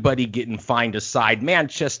 everybody getting fined aside.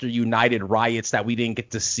 Manchester United riots that we didn't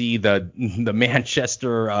get to see the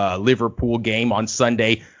Manchester Liverpool game on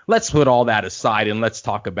Sunday. Let's put all that aside and let's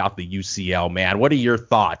talk about the UCL, man. What are your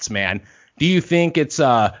thoughts, man? Do you think it's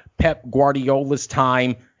Pep Guardiola's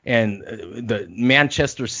time and the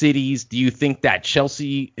Manchester Cities? Do you think that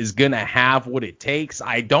Chelsea is going to have what it takes?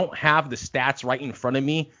 I don't have the stats right in front of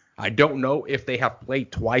me. I don't know if they have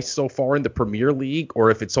played twice so far in the Premier League or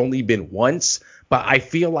if it's only been once. But I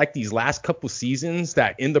feel like these last couple seasons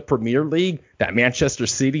that in the Premier League that Manchester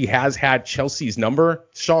City has had Chelsea's number.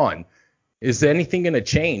 Sean, is anything going to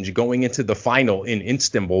change going into the final in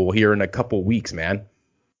Istanbul here in a couple weeks, man?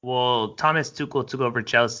 Well, Thomas Tuchel took over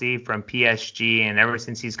Chelsea from PSG, and ever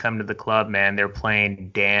since he's come to the club, man, they're playing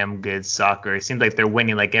damn good soccer. It seems like they're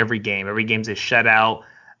winning like every game. Every game's a shutout.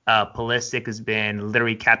 Pulisic has been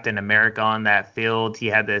literally Captain America on that field. He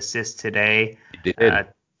had the assist today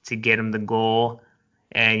to get him the goal.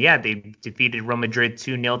 And yeah, they defeated Real Madrid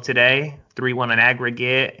 2-0 today, 3-1 on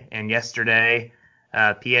aggregate. And yesterday,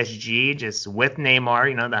 PSG, just with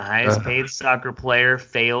Neymar, the highest paid soccer player,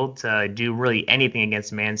 failed to do really anything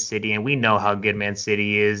against Man City. And we know how good Man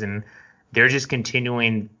City is. And they're just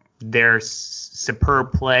continuing their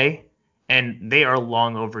superb play. And they are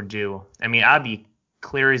long overdue. I mean, I'll be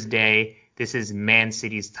clear as day. This is Man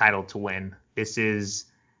City's title to win. This is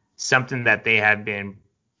something that they have been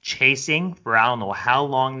chasing for I don't know how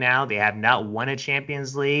long now. They have not won a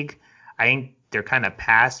Champions League. I think they're kind of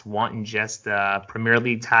past wanting just the Premier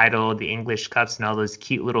League title, the English Cups, and all those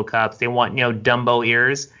cute little cups. They want, Dumbo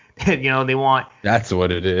ears. They want. That's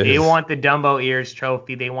what it is. They want the Dumbo ears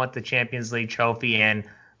trophy. They want the Champions League trophy. And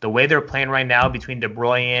the way they're playing right now between De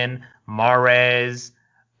Bruyne, Mahrez,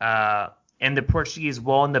 and the Portuguese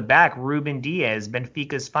wall in the back, Ruben Diaz,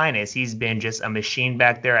 Benfica's finest. He's been just a machine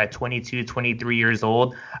back there at 22, 23 years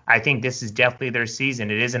old. I think this is definitely their season.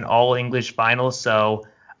 It is an all-English final, so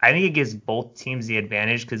I think it gives both teams the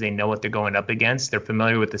advantage because they know what they're going up against. They're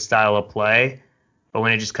familiar with the style of play. But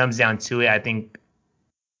when it just comes down to it, I think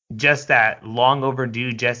just that long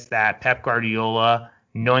overdue, just that Pep Guardiola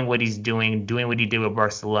knowing what he's doing what he did with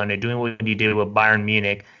Barcelona, doing what he did with Bayern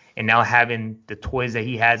Munich, and now having the toys that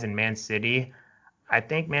he has in Man City, I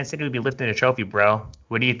think Man City would be lifting a trophy, bro.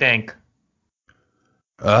 What do you think?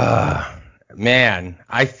 Man,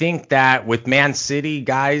 I think that with Man City,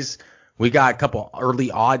 guys, We got a couple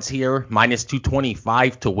early odds here, minus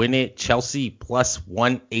 225 to win it. Chelsea plus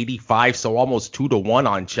 185, so almost 2-1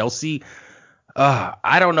 on Chelsea.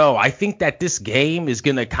 I don't know. I think that this game is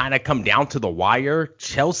going to kind of come down to the wire.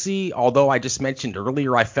 Chelsea, although I just mentioned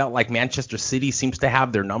earlier, I felt like Manchester City seems to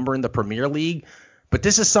have their number in the Premier League. But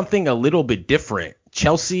this is something a little bit different.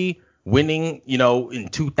 Chelsea winning, in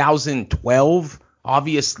 2012.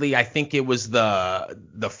 Obviously, I think it was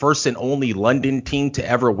the first and only London team to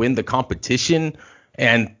ever win the competition.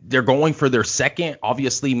 And they're going for their second.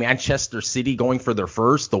 Obviously, Manchester City going for their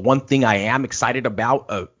first. The one thing I am excited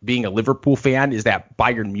about being a Liverpool fan is that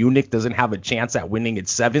Bayern Munich doesn't have a chance at winning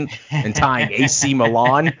its seventh and tying AC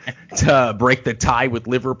Milan to break the tie with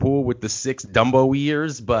Liverpool with the 6 Dumbo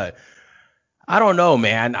years. But I don't know,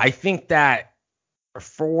 man. I think that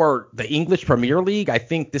for the English Premier League, I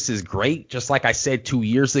think this is great. Just like I said 2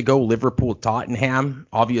 years ago, Liverpool-Tottenham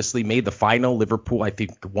obviously made the final. Liverpool, I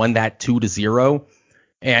think, won that 2-0.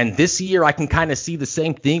 And this year, I can kind of see the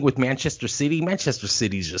same thing with Manchester City. Manchester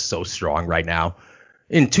City is just so strong right now.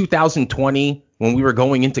 In 2020, when we were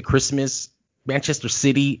going into Christmas, Manchester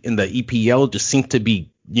City in the EPL just seemed to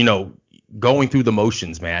be, going through the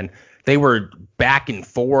motions, man. They were back and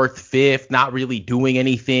forth, fifth, not really doing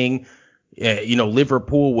anything.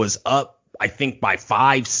 Liverpool was up, I think, by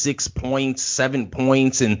 5, 6 points, 7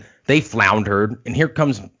 points, and they floundered. And here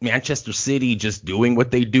comes Manchester City just doing what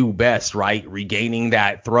they do best, right? Regaining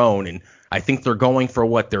that throne. And I think they're going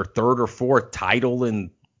for their third or fourth title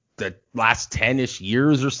in the last 10-ish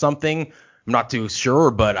years or something. I'm not too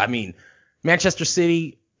sure, but I mean, Manchester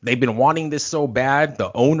City, they've been wanting this so bad.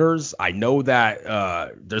 The owners, I know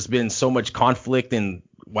that there's been so much conflict in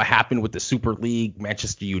what happened with the Super League,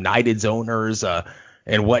 Manchester United's owners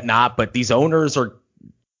and whatnot, but these owners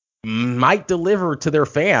might deliver to their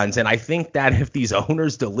fans. And I think that if these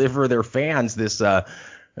owners deliver their fans this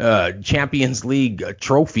Champions League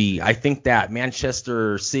trophy, I think that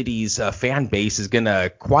Manchester City's fan base is going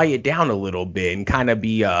to quiet down a little bit and kind of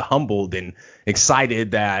be humbled and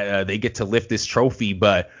excited that they get to lift this trophy.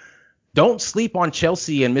 But don't sleep on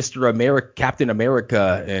Chelsea and Mr. America, Captain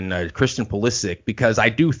America and Christian Pulisic, because I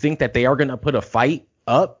do think that they are going to put a fight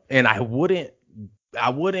up, and I wouldn't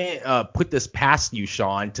put this past you,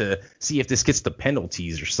 Sean, to see if this gets the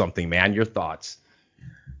penalties or something, man. Your thoughts?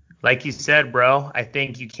 Like you said, bro, I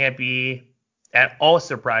think you can't be at all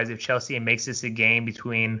surprised if Chelsea makes this a game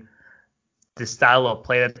between the style of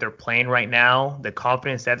play that they're playing right now, the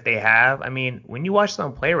confidence that they have. I mean, when you watch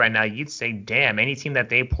them play right now, you'd say, damn, any team that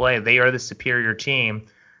they play, they are the superior team.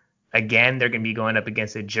 Again, they're going to be going up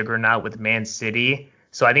against a juggernaut with Man City.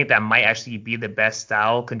 So I think that might actually be the best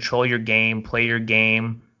style. Control your game, play your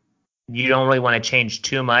game. You don't really want to change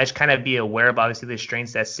too much. Kind of be aware of, obviously, the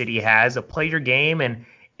strengths that City has. So play your game, and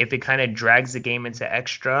if it kind of drags the game into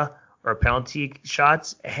extra or penalty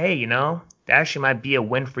shots, hey, that actually might be a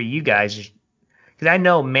win for you guys. Because I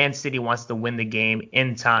know Man City wants to win the game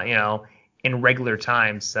in time, in regular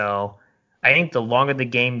time. So I think the longer the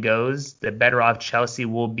game goes, the better off Chelsea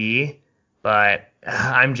will be. But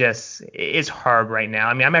it's hard right now.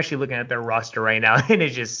 I mean, I'm actually looking at their roster right now, and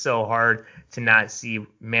it's just so hard to not see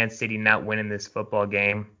Man City not winning this football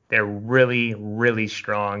game. They're really, really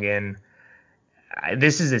strong, and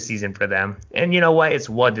this is a season for them. And you know what? It's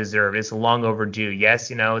well deserved. It's long overdue.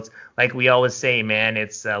 Yes, it's like we always say, man,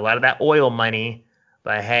 it's a lot of that oil money.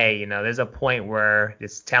 But hey, there's a point where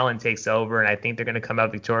this talent takes over, and I think they're going to come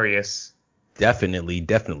out victorious.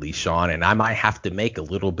 Definitely, Sean. And I might have to make a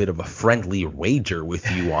little bit of a friendly wager with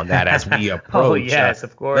you on that as we approach. Oh, yes,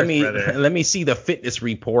 of course, brother. Let me see the fitness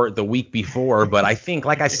report the week before. But I think,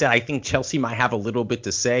 like I said, I think Chelsea might have a little bit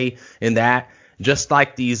to say in that. Just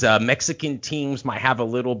like these Mexican teams might have a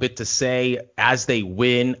little bit to say as they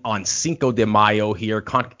win on Cinco de Mayo here,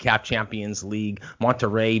 CONCACAF Champions League.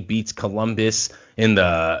 Monterrey beats Columbus in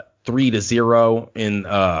the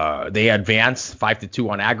 3-0. They advance 5-2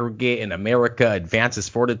 on aggregate, and America advances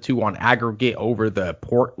 4-2 on aggregate over the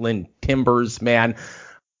Portland Timbers, man.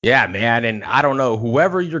 Yeah, man, and I don't know,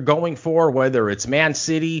 whoever you're going for, whether it's Man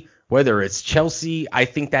City, whether it's Chelsea, I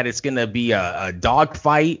think that it's going to be a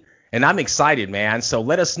dogfight. And I'm excited, man. So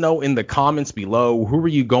let us know in the comments below. Who are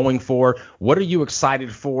you going for? What are you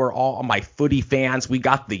excited for? All my footy fans. We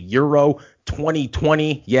got the Euro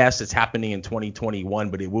 2020. Yes, it's happening in 2021,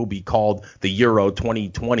 but it will be called the Euro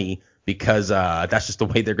 2020 because that's just the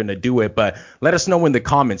way they're going to do it. But let us know in the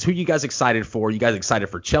comments, who you guys excited for? Are you guys excited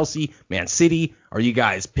for Chelsea, Man City? Are you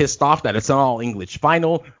guys pissed off that it's an all-English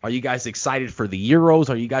final? Are you guys excited for the Euros?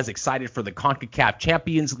 Are you guys excited for the CONCACAF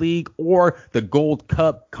Champions League or the Gold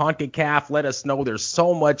Cup CONCACAF? Let us know. There's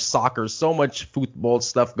so much soccer, so much football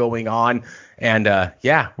stuff going on. And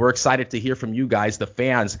yeah, we're excited to hear from you guys, the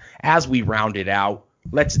fans, as we round it out.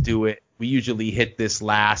 Let's do it. We usually hit this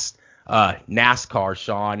last. NASCAR,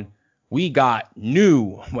 Sean. We got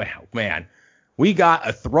we got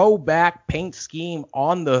a throwback paint scheme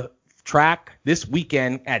on the track this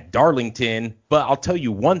weekend at Darlington. But I'll tell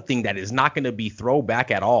you one thing that is not going to be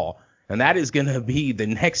throwback at all. And that is going to be the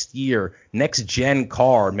next gen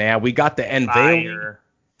car, man. We got the unveiling.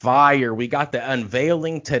 Fire. We got the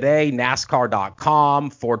unveiling today. NASCAR.com,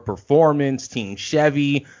 Ford Performance, Team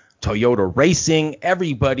Chevy, Toyota Racing.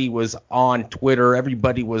 Everybody was on Twitter.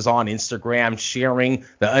 Everybody was on Instagram sharing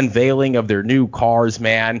the unveiling of their new cars,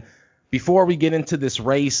 man. Before we get into this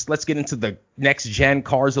race, let's get into the next gen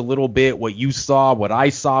cars a little bit. What you saw, what I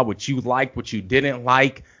saw, what you liked, what you didn't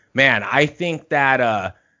like. Man, I think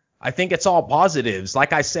it's all positives.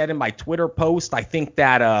 Like I said in my Twitter post, I think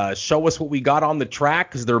that show us what we got on the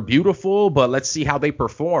track because they're beautiful, but let's see how they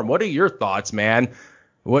perform. What are your thoughts, man?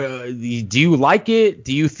 Do you like it?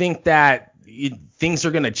 Do you think that things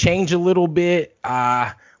are going to change a little bit?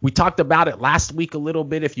 We talked about it last week a little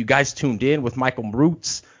bit. If you guys tuned in with Michael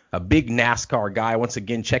Roots, a big NASCAR guy. Once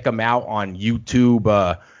again, check him out on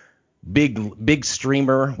YouTube. Big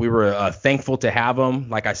streamer. We were thankful to have him.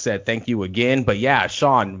 Like I said, thank you again. But yeah,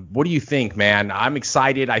 Sean, what do you think, man? I'm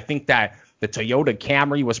excited. I think that the Toyota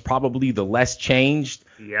Camry was probably the less changed.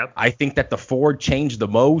 Yep. I think that the Ford changed the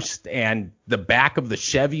most, and the back of the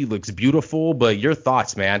Chevy looks beautiful. But your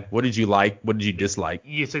thoughts, man? What did you like? What did you dislike?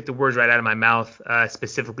 You took the words right out of my mouth,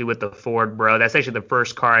 specifically with the Ford, bro. That's actually the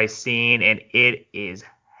first car I seen, and it is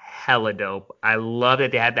hella dope. I love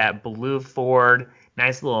that they had that blue Ford,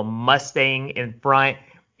 nice little Mustang in front.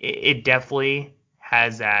 It definitely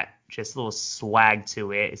has that just little swag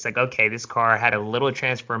to it. It's like, okay, this car had a little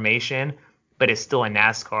transformation, but it's still a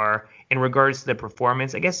NASCAR. In regards to the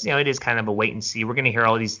performance, I guess, it is kind of a wait and see. We're going to hear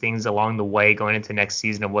all these things along the way going into next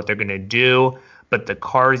season of what they're going to do. But the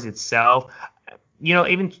cars itself,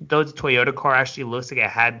 even though the Toyota car actually looks like it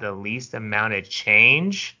had the least amount of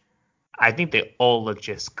change, I think they all look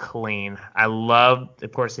just clean. I love,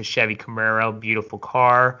 of course, the Chevy Camaro, beautiful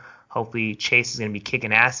car. Hopefully Chase is going to be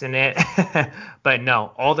kicking ass in it. But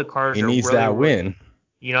no, all the cars He are needs really, that win.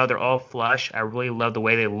 they're all flush. I really love the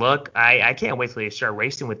way they look. I can't wait till they start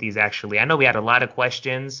racing with these, actually. I know we had a lot of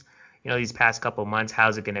questions, these past couple of months.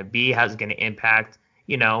 How's it going to be? How's it going to impact,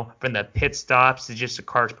 from the pit stops to just the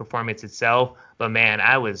car's performance itself? But, man,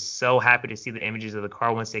 I was so happy to see the images of the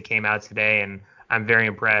car once they came out today, and I'm very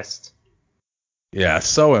impressed. Yeah,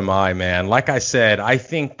 so am I, man. Like I said, I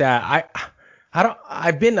think that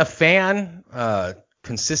I've been a fan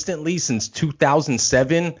consistently since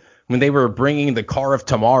 2007 when they were bringing the car of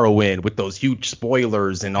tomorrow in with those huge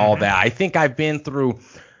spoilers and all that. I think I've been through,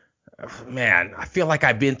 man, I feel like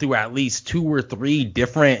I've been through at least 2 or 3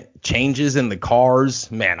 different changes in the cars.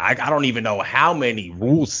 Man, I don't even know how many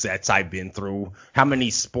rule sets I've been through, how many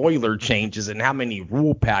spoiler changes and how many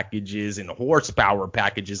rule packages and horsepower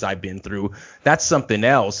packages I've been through. That's something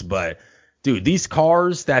else. But, dude, these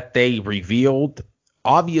cars that they revealed,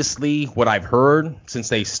 obviously what I've heard since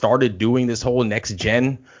they started doing this whole next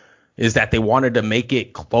gen is that they wanted to make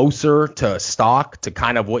it closer to stock, to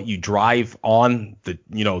kind of what you drive on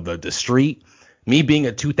the street. Me being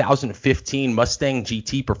a 2015 Mustang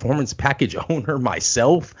GT Performance Package owner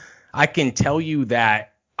myself, I can tell you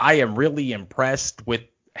that I am really impressed with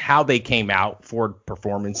how they came out for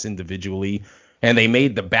Performance individually, and they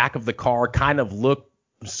made the back of the car kind of look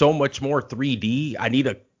so much more 3D. I need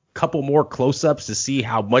a couple more close-ups to see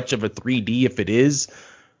how much of a 3D, if it is,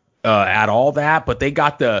 at all that, but they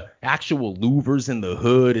got the actual louvers in the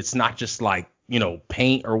hood. It's not just like,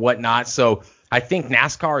 paint or whatnot. So I think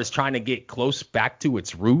NASCAR is trying to get close back to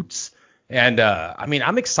its roots. And,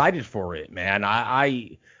 I'm excited for it, man.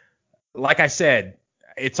 I like I said,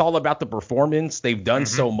 it's all about the performance. They've done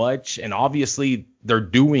so much, and obviously they're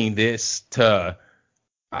doing this to,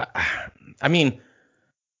 I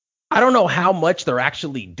don't know how much they're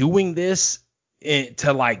actually doing this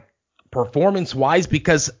to like performance wise,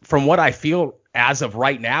 because from what I feel as of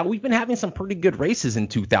right now, we've been having some pretty good races in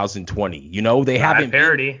 2020. They haven't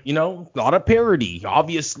parity. A lot of parity.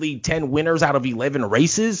 Obviously 10 winners out of 11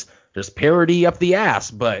 races. There's parity up the ass.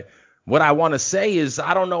 But what I want to say is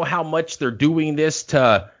I don't know how much they're doing this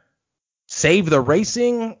to save the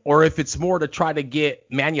racing, or if it's more to try to get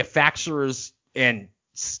manufacturers and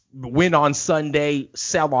win on Sunday,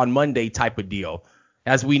 sell on Monday type of deal.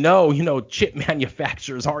 As we know, chip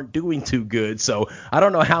manufacturers aren't doing too good. So I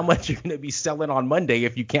don't know how much you're going to be selling on Monday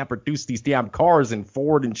if you can't produce these damn cars, and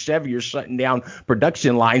Ford and Chevy are shutting down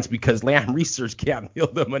production lines because Lam Research can't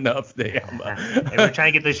build them enough. And we're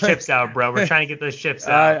trying to get those chips out, bro. We're trying to get those chips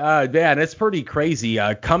out. Man, it's pretty crazy.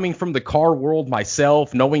 Coming from the car world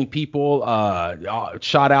myself, knowing people,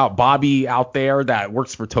 shout out Bobby out there that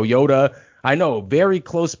works for Toyota. I know very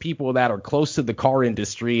close people that are close to the car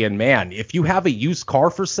industry. And man, if you have a used car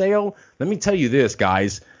for sale, let me tell you this,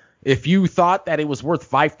 guys. If you thought that it was worth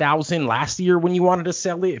 $5,000 last year when you wanted to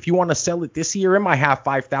sell it, if you want to sell it this year, it might have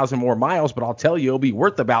 5,000 more miles, but I'll tell you, it'll be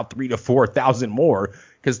worth about 3,000 to 4,000 more,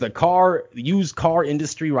 because the used car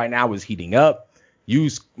industry right now is heating up.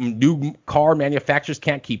 New car manufacturers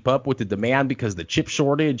can't keep up with the demand because of the chip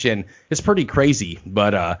shortage, and it's pretty crazy.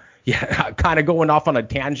 But yeah, kind of going off on a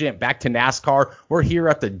tangent, back to NASCAR. We're here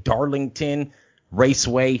at the Darlington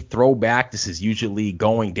Raceway Throwback. This is usually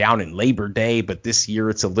going down in Labor Day, but this year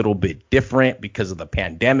it's a little bit different because of the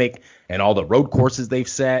pandemic and all the road courses they've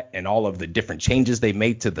set and all of the different changes they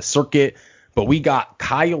made to the circuit. But we got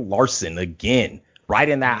Kyle Larson again, right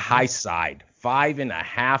in that high side.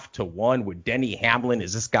 5.5 to 1 with Denny Hamlin.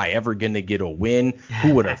 Is this guy ever going to get a win?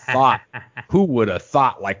 Who would have thought? Who would have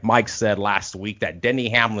thought, like Mike said last week, that Denny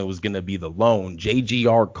Hamlin was going to be the lone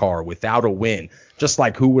JGR car without a win? Just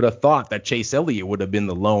like who would have thought that Chase Elliott would have been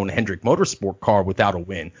the lone Hendrick Motorsport car without a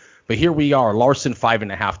win? But here we are. Larson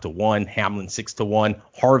 5.5 to 1, Hamlin 6 to 1,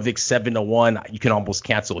 Harvick 7 to 1. You can almost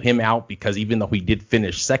cancel him out because even though he did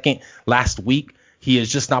finish second last week, he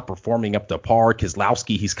is just not performing up to par.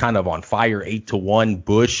 Keselowski, he's kind of on fire, 8 to 1.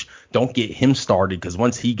 Busch, don't get him started because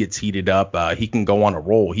once he gets heated up, he can go on a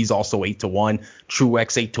roll. He's also 8 to 1.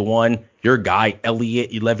 Truex 8 to 1. Your guy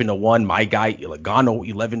Elliott 11 to 1. My guy Logano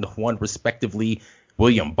 11 to 1 respectively.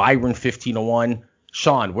 William Byron 15 to 1.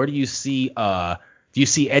 Sean, where do you see? Do you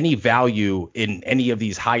see any value in any of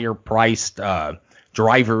these higher priced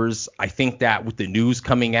drivers? I think that with the news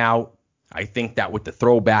coming out, I think that with the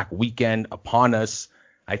throwback weekend upon us,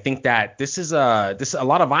 I think that this a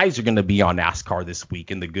lot of eyes are going to be on NASCAR this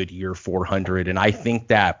week in the Goodyear 400. And I think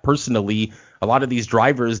that personally, a lot of these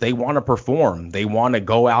drivers, they want to perform. They want to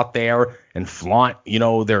go out there and flaunt,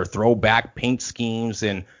 their throwback paint schemes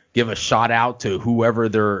and give a shout out to whoever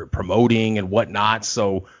they're promoting and whatnot.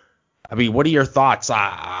 So, I mean, what are your thoughts?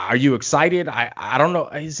 Are you excited? I don't know.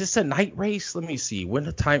 Is this a night race? Let me see. When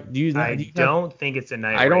the time do you? I don't think it's a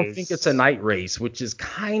night race. I don't think it's a night race, which is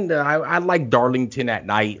kind of. I like Darlington at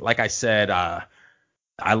night. Like I said,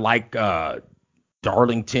 I like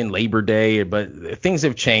Darlington Labor Day, but things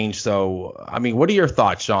have changed. So, I mean, what are your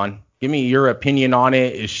thoughts, Sean? Give me your opinion on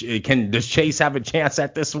it. Does Chase have a chance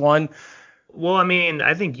at this one? Well, I mean,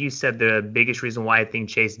 I think you said the biggest reason why I think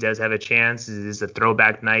Chase does have a chance is a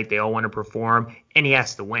throwback night. They all want to perform, and he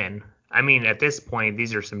has to win. I mean, at this point,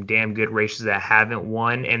 these are some damn good racers that haven't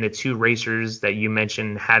won, and the two racers that you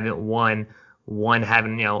mentioned haven't won. One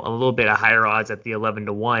having, a little bit of higher odds at the 11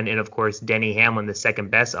 to 1, and of course, Denny Hamlin, the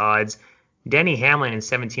second best odds. Denny Hamlin in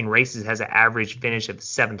 17 races has an average finish of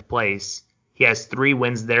 7th place. He has 3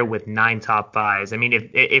 wins there with 9 top 5s. I mean,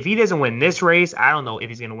 if he doesn't win this race, I don't know if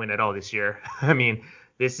he's going to win at all this year. I mean,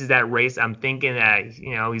 this is that race. I'm thinking that,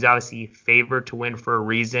 he's obviously favored to win for a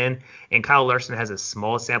reason. And Kyle Larson has a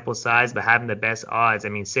small sample size, but having the best odds. I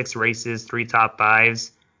mean, 6 races, 3 top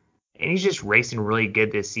 5s. And he's just racing really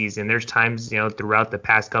good this season. There's times, throughout the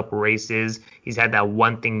past couple races, he's had that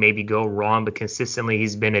one thing maybe go wrong, but consistently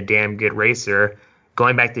he's been a damn good racer.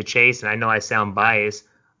 Going back to Chase, and I know I sound biased,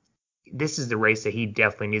 this is the race that he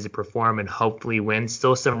definitely needs to perform and hopefully win.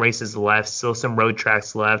 Still some races left, still some road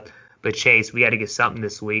tracks left. But Chase, we got to get something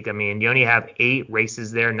this week. I mean, you only have 8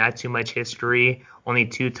 races there, not too much history, only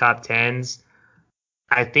 2 top 10s.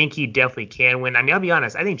 I think he definitely can win. I mean, I'll be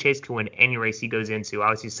honest, I think Chase can win any race he goes into.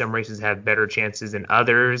 Obviously, some races have better chances than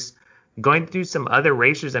others. Going through some other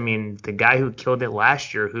racers, I mean, the guy who killed it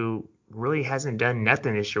last year, who really hasn't done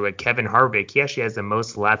nothing this year with Kevin Harvick, he actually has the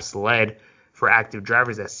most laps led for active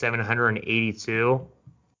drivers at 782.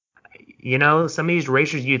 Some of these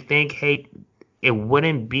racers you think, hey, it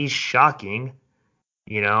wouldn't be shocking.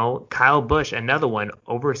 Kyle Busch, another one,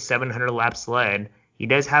 over 700 laps led. He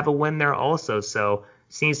does have a win there also. So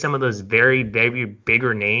seeing some of those very, very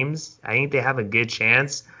bigger names, I think they have a good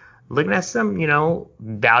chance. Looking at some,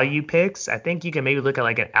 value picks, I think you can maybe look at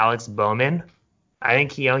like an Alex Bowman. I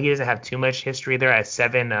think, he doesn't have too much history there at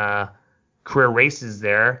 7 career races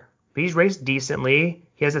there. But he's raced decently.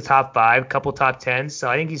 He has a top 5, couple top 10s, so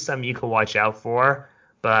I think he's something you can watch out for.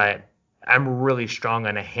 But I'm really strong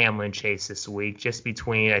on a Hamlin chase this week, just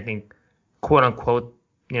between, I think, quote unquote,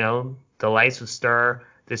 the lights will star,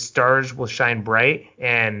 the stars will shine bright,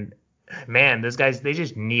 and man, those guys, they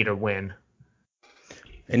just need a win.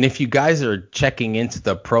 And if you guys are checking into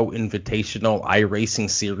the Pro Invitational iRacing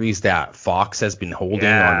series that Fox has been holding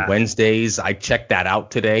on Wednesdays, I checked that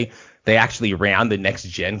out today. They actually ran the next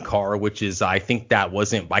gen car, which is, I think that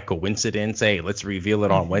wasn't by coincidence. Hey, let's reveal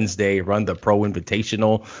it on Wednesday, run the Pro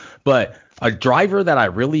Invitational. But a driver that I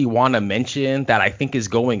really want to mention that I think is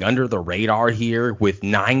going under the radar here with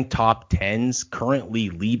 9 top 10s, currently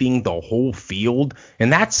leading the whole field,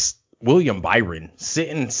 and that's William Byron,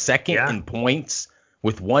 sitting second in points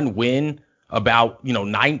with 1 win, about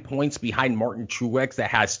 9 points behind Martin Truex that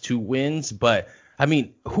has 2 wins. But I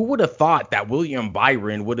mean, who would have thought that William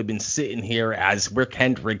Byron would have been sitting here as Rick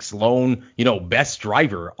Hendrick's lone, best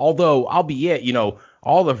driver? Although, albeit,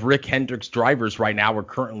 all of Rick Hendrick's drivers right now are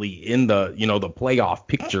currently in the, the playoff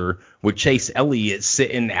picture, with Chase Elliott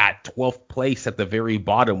sitting at 12th place at the very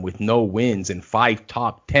bottom with no wins and 5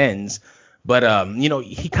 top 10s. But,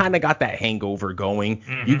 he kind of got that hangover going.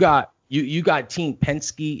 Mm-hmm. You got Team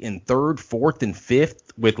Penske in 3rd, 4th, and 5th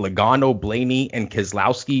with Logano, Blaney, and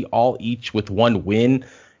Keselowski all each with 1 win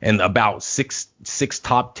and about six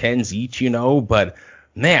top 10s each, But,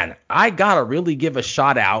 man, I got to really give a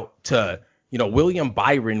shout out to, William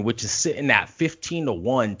Byron, which is sitting at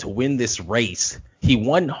 15-1 to win this race. He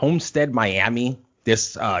won Homestead, Miami.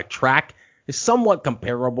 This track is somewhat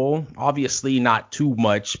comparable. Obviously not too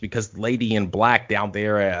much because the lady in black down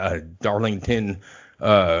there at Darlington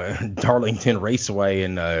Raceway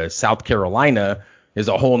in South Carolina is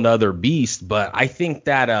a whole nother beast. But I think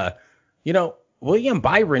that, William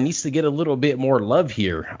Byron needs to get a little bit more love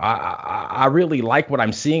here. I really like what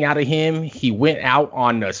I'm seeing out of him. He went out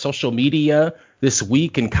on social media this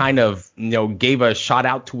week and kind of, gave a shout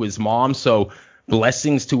out to his mom. So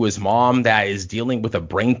blessings to his mom that is dealing with a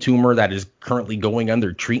brain tumor that is currently going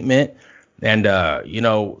under treatment. And,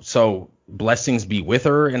 so blessings be with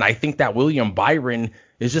her. And I think that William Byron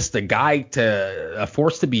is just a guy a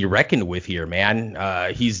force to be reckoned with here, man.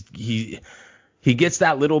 He gets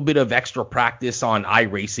that little bit of extra practice on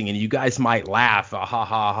iRacing, and you guys might laugh, ha ha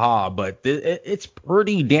ha, but it's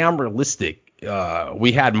pretty damn realistic.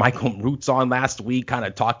 We had Michael Roots on last week kind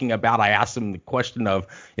of talking about, I asked him the question of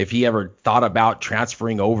if he ever thought about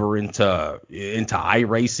transferring over into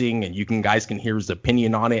iRacing, and guys can hear his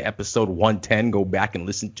opinion on it. Episode 110, go back and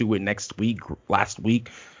listen to it last week.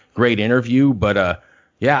 Great interview. But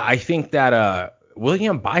I think that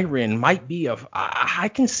William Byron might be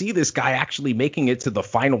I can see this guy actually making it to the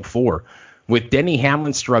Final Four with Denny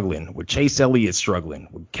Hamlin struggling, with Chase Elliott struggling,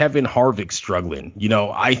 with Kevin Harvick struggling.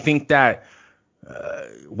 I think that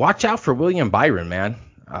watch out for William Byron, man.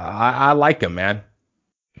 I like him, man.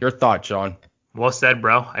 Your thoughts, Sean? Well said,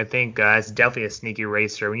 bro. I think it's definitely a sneaky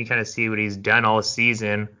racer. When you kind of see what he's done all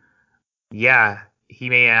season, yeah, he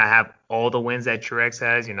may not have all the wins that Truex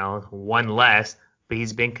has, 1 less, but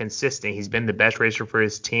he's been consistent. He's been the best racer for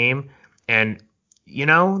his team. And,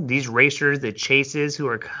 these racers, the chases who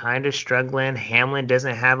are kind of struggling, Hamlin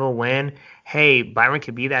doesn't have a win. Hey, Byron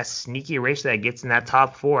could be that sneaky racer that gets in that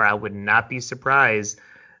top 4. I would not be surprised.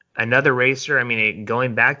 Another racer,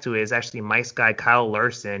 going back to it, is actually Mike's guy, Kyle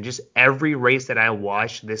Larson. Just every race that I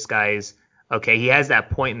watched, this guy's, okay, he has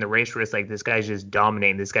that point in the race where it's like this guy's just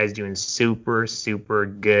dominating. This guy's doing super, super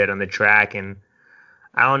good on the track. And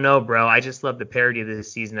I don't know, bro. I just love the parity of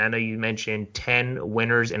this season. I know you mentioned 10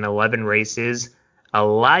 winners in 11 races. A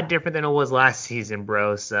lot different than it was last season,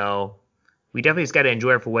 bro. So we definitely just got to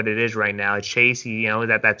enjoy it for what it is right now. Chase, he, is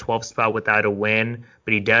at that 12th spot without a win,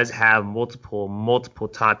 but he does have multiple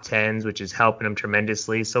top 10s, which is helping him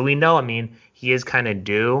tremendously. So we know, he is kind of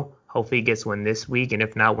due. Hopefully he gets one this week, and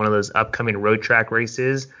if not, one of those upcoming road track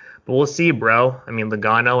races. But we'll see, bro.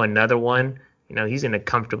 Logano, another one. He's going to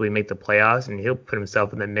comfortably make the playoffs, and he'll put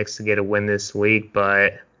himself in the mix to get a win this week.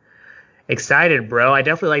 But excited, bro. I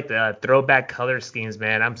definitely like the throwback color schemes,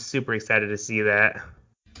 man. I'm super excited to see that.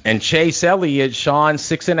 And Chase Elliott, Sean,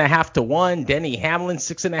 6.5-1. Denny Hamlin,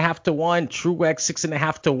 6.5-1. Truex,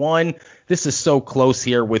 6.5-1. This is so close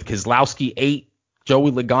here with Keselowski 8,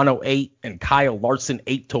 Joey Logano 8, and Kyle Larson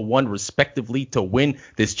 8-1 respectively to win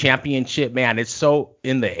this championship. Man, it's so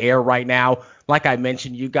in the air right now. Like I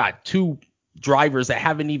mentioned, you got 2 drivers that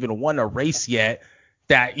haven't even won a race yet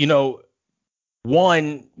that,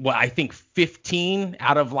 won, I think 15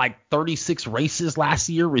 out of 36 races last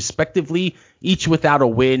year, respectively, each without a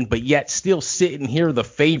win, but yet still sitting here the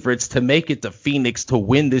favorites to make it to Phoenix to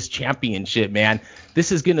win this championship, man.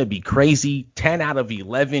 This is going to be crazy. 10 out of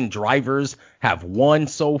 11 drivers have won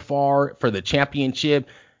so far for the championship.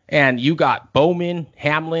 And you got Bowman,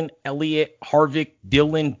 Hamlin, Elliott, Harvick,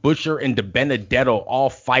 Dillon, Busher, and DiBenedetto all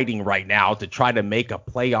fighting right now to try to make a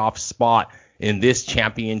playoff spot in this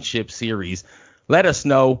championship series. Let us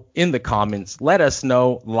know in the comments. Let us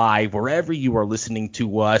know live wherever you are listening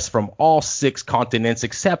to us from all 6 continents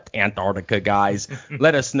except Antarctica, guys.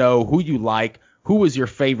 Let us know who you like. Who was your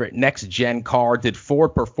favorite next-gen car? Did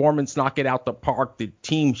Ford Performance knock it out the park? Did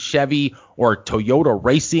Team Chevy or Toyota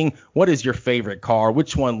Racing? What is your favorite car?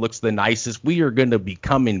 Which one looks the nicest? We are going to be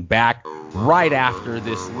coming back right after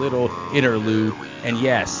this little interlude. And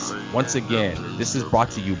yes, once again, this is brought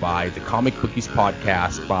to you by the Comic Bookies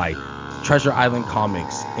Podcast by Treasure Island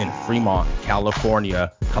Comics in Fremont,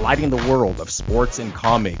 California, colliding the world of sports and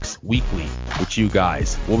comics weekly with you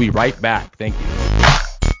guys. We'll be right back. Thank you.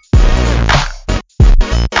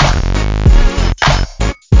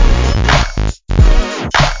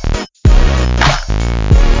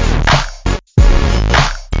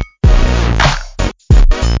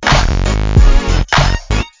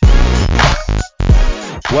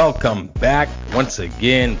 Welcome back once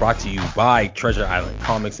again, brought to you by Treasure Island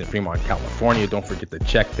Comics in Fremont, California. Don't forget to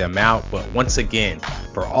check them out. But once again,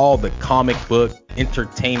 for all the comic book,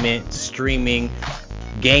 entertainment, streaming,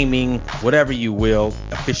 gaming, whatever you will,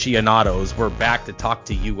 aficionados, we're back to talk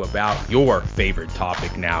to you about your favorite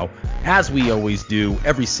topic now. As we always do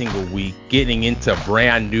every single week, getting into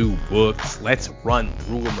brand new books. Let's run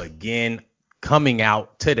through them again. Coming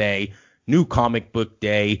out today, new comic book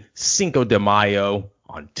day, Cinco de Mayo.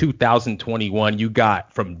 On 2021, you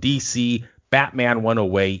got from DC, Batman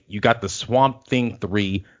 108, you got the Swamp Thing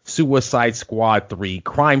 3, Suicide Squad 3,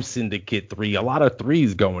 Crime Syndicate 3, a lot of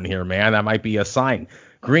threes going here, man. That might be a sign.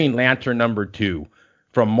 Green Lantern number 2.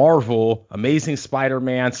 From Marvel, Amazing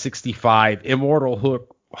Spider-Man 65, Immortal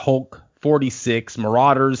Hulk 46,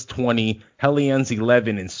 Marauders 20, Hellions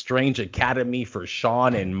 11, and Strange Academy for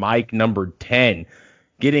Sean and Mike number 10.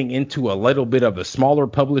 Getting into a little bit of the smaller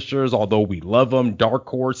publishers, although we love them. Dark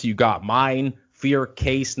Horse, you got mine. Fear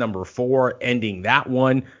Case number 4, ending that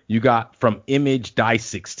one. You got from Image Die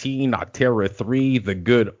 16, Noctera 3, The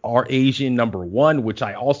Good Asian number 1, which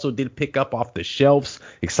I also did pick up off the shelves.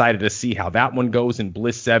 Excited to see how that one goes in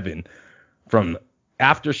Bliss 7. From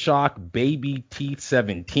Aftershock, Baby Teeth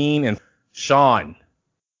 17. And Sean,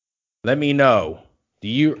 let me know.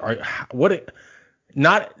 I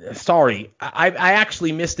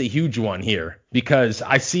actually missed a huge one here because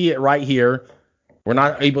I see it right here. We're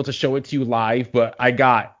not able to show it to you live, but I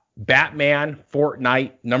got Batman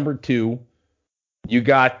Fortnite number 2. You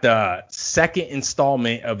got the second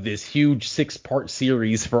installment of this huge 6-part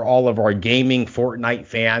series for all of our gaming Fortnite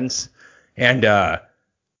fans. And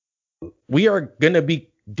we are going to be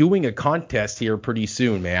doing a contest here pretty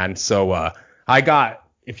soon, man. So I got,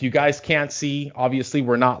 if you guys can't see, obviously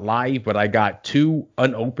we're not live, but I got 2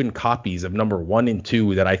 unopened copies of number 1 and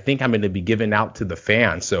 2 that I think I'm going to be giving out to the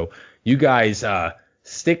fans. So you guys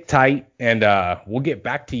stick tight, and we'll get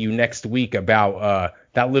back to you next week about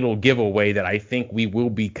that little giveaway that I think we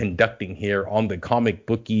will be conducting here on the Comic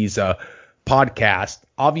Bookies podcast.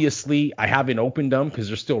 Obviously, I haven't opened them because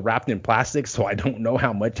they're still wrapped in plastic, so I don't know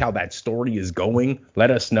how that story is going.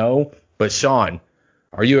 Let us know. But Sean,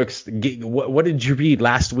 are you what did you read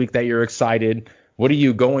last week that you're excited? What are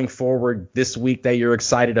you going forward this week that you're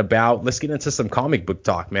excited about? Let's get into some comic book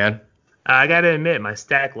talk, man. I got to admit, my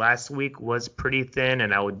stack last week was pretty thin,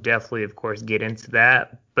 and I would definitely, of course, get into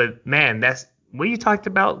that. But, man, that's what you talked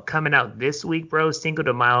about coming out this week, bro. Cinco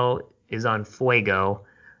de Mayo is on Fuego.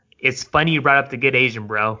 It's funny you brought up The Good Asian,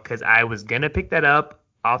 bro, because I was going to pick that up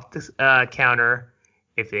off the counter.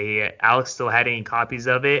 If Alex still had any copies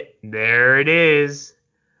of it, there it is.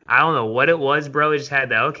 I don't know what it was, bro. It just had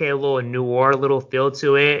that, a little noir little feel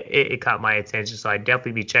to it. It caught my attention, so I'd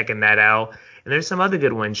definitely be checking that out. And there's some other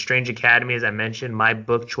good ones. Strange Academy, as I mentioned, my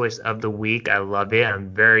book choice of the week. I love it.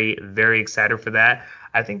 I'm very, very excited for that.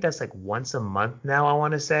 I think that's like once a month now, I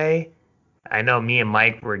want to say. I know me and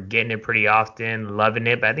Mike were getting it pretty often, loving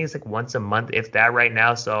it, but I think it's like once a month, if that right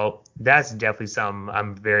now. So that's definitely something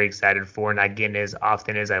I'm very excited for, not getting it as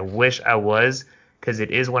often as I wish I was, because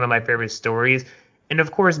it is one of my favorite stories. And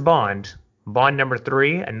of course, Bond number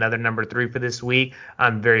 3, another number 3 for this week.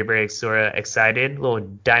 I'm very, very excited. A little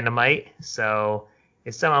dynamite. So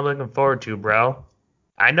it's something I'm looking forward to, bro.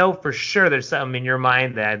 I know for sure there's something in your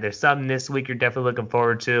mind that there's something this week you're definitely looking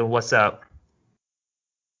forward to. What's up?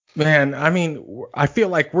 Man, I mean, I feel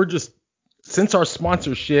like we're just since our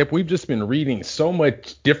sponsorship, we've just been reading so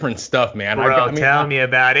much different stuff, man. Bro, tell me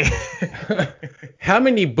about it. How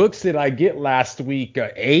many books did I get last week?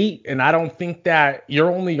 8, and I don't think that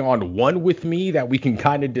you're only on one with me that we can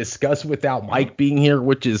kind of discuss without Mike being here,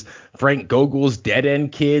 which is Frank Gogel's Dead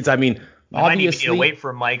End Kids. I mean, You might even need to wait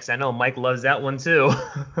for Mike's. I know Mike loves that one too.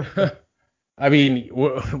 I mean,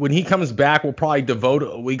 when he comes back, we'll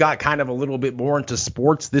probably we got kind of a little bit more into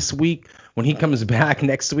sports this week. When he comes back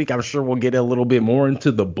next week, I'm sure we'll get a little bit more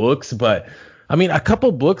into the books. But I mean, a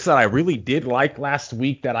couple books that I really did like last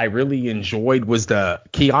week that I really enjoyed was the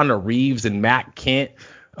Keanu Reeves and Matt Kent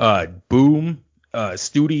Boom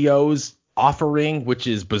Studios offering, which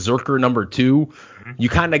is Berserker #2. Mm-hmm. You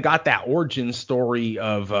kind of got that origin story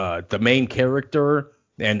of the main character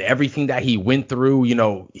and everything that he went through. You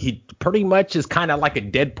know, he pretty much is kind of like a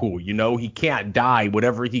Deadpool, you know, he can't die.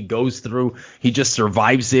 Whatever he goes through, he just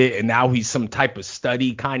survives it. And now he's some type of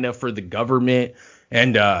study kind of for the government.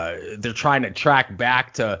 And they're trying to track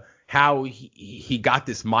back to how he got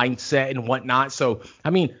this mindset and whatnot. So,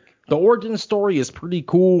 I mean, the origin story is pretty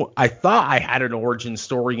cool. I thought I had an origin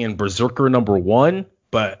story in Berserker #1,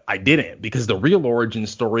 but I didn't, because the real origin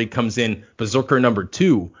story comes in Berserker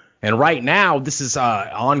 #2. And right now, this is an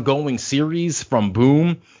ongoing series from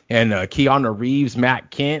Boom and Keanu Reeves,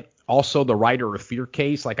 Matt Kent, also the writer of Fear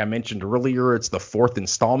Case. Like I mentioned earlier, it's the 4th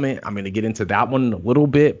installment. I'm going to get into that one in a little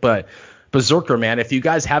bit. But Berserker, man, if you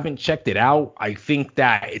guys haven't checked it out, I think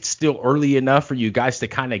that it's still early enough for you guys to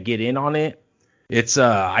kind of get in on it. It's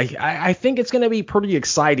I think it's going to be pretty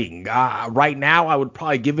exciting. Right now, I would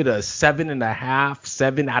probably give it a 7.5,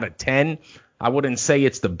 7 out of 10. I wouldn't say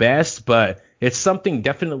it's the best, but it's something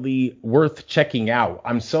definitely worth checking out.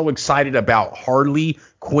 I'm so excited about Harley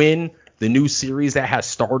Quinn, the new series that has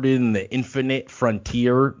started in the Infinite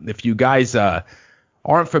Frontier. If you guys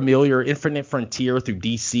aren't familiar, Infinite Frontier through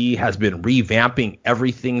DC has been revamping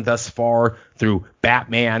everything thus far, through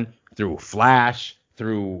Batman, through Flash,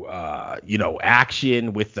 through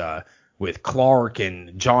action with Clark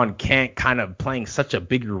and John Kent kind of playing such a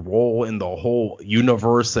bigger role in the whole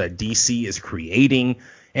universe that DC is creating.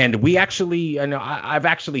 And we actually, I've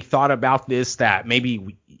actually thought about this, that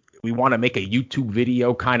maybe we want to make a YouTube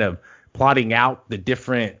video kind of plotting out the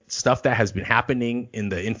different stuff that has been happening in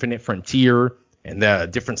the Infinite Frontier and the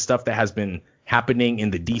different stuff that has been happening in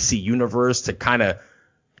the DC universe, to kind of,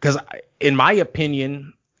 because in my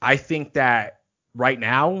opinion, I think that right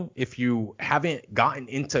now, if you haven't gotten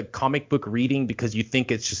into comic book reading because you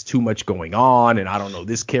think it's just too much going on and I don't know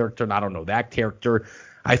this character and I don't know that character,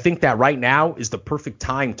 I think that right now is the perfect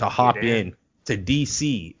time to hop in to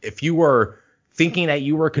DC. If you were thinking that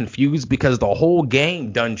you were confused, because the whole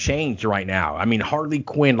game done changed right now. I mean, Harley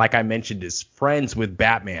Quinn, like I mentioned, is friends with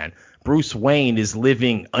Batman. Bruce Wayne is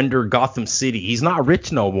living under Gotham City. He's not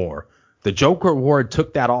rich no more. The Joker Award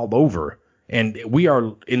took that all over. And we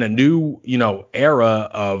are in a new, era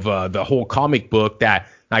of the whole comic book that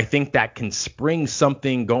I think that can spring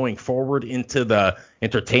something going forward into the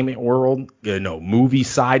entertainment world, movie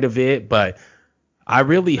side of it. But I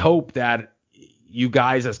really hope that you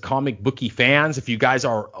guys, as comic booky fans, if you guys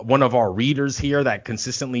are one of our readers here that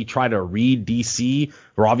consistently try to read DC,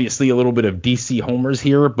 we're obviously a little bit of DC homers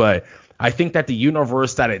here, but I think that the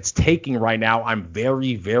universe that it's taking right now, I'm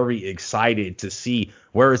very, very excited to see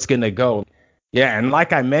where it's going to go. Yeah, and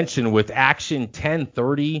like I mentioned, with Action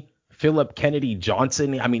 1030, Philip Kennedy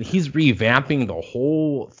Johnson, I mean, he's revamping the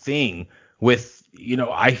whole thing with,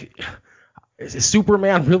 is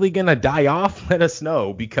Superman really going to die off? Let us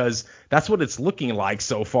know, because that's what it's looking like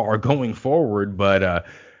so far going forward. But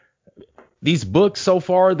these books so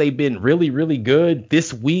far, they've been really, really good.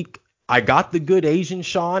 This week, I got The Good Asian,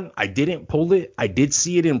 Sean. I didn't pull it. I did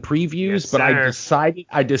see it in previews, but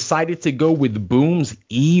I decided to go with Boom's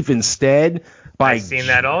Eve instead. I've seen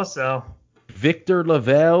that also. Victor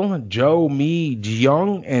Lavelle, Joe Mi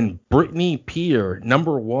Jeong, and Brittany Peer,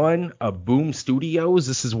 #1 of Boom Studios.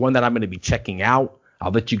 This is one that I'm going to be checking out. I'll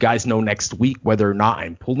let you guys know next week whether or not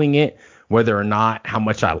I'm pulling it, whether or not how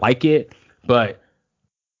much I like it. But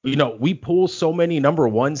we pull so many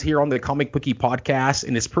 #1s here on the Comic Bookie Podcast,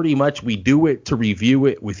 and it's pretty much we do it to review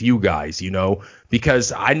it with you guys,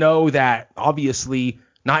 because I know that obviously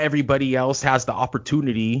not everybody else has the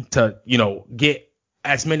opportunity to, get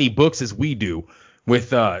as many books as we do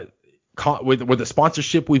with the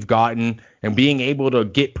sponsorship we've gotten and being able to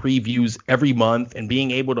get previews every month and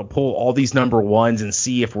being able to pull all these #1s and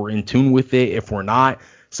see if we're in tune with it, if we're not.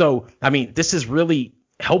 So, I mean, this is really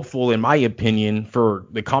helpful, in my opinion, for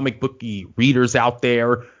the comic bookie readers out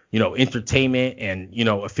there, entertainment and,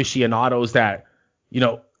 aficionados that,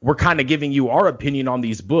 we're kind of giving you our opinion on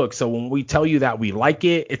these books. So when we tell you that we like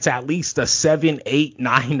it, it's at least a 7, 8,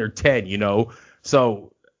 9, or 10,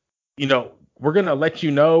 So, we're going to let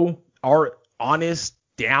you know our honest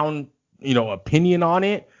down, opinion on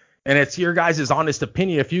it. And it's your guys' honest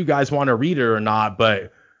opinion if you guys want to read it or not.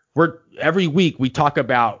 But every week we talk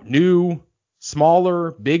about new,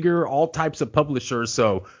 smaller, bigger, all types of publishers.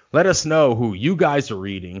 So let us know who you guys are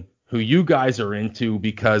reading, who you guys are into,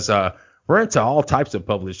 because we're into all types of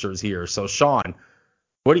publishers here. So Sean,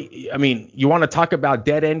 you want to talk about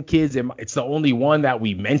Dead End Kids? It's the only one that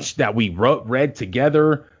we mentioned that we read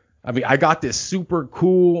together. I got this super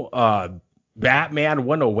cool Batman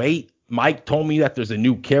 108. Mike told me that there's a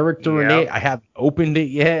new character in it. I haven't opened it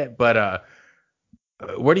yet, but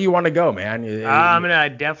where do you want to go, man? I'm gonna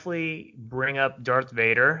definitely bring up Darth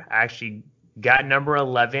Vader. I actually got number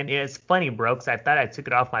 11. It's funny, bro, because I thought I took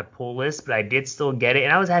it off my pull list, but I did still get it,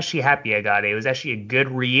 and I was actually happy I got it. It was actually a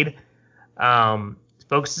good read.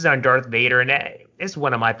 Focuses on Darth Vader, and it's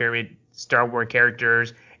one of my favorite Star Wars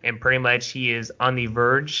characters, and pretty much he is on the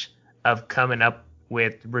verge of coming up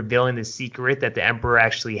with revealing the secret that the Emperor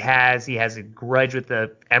actually has. He has a grudge with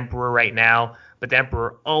the Emperor right now, but the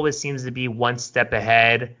Emperor always seems to be one step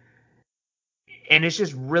ahead. And it's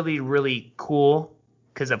just really, really cool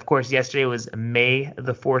because, of course, yesterday was May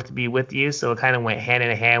the 4th to be with you, so it kind of went hand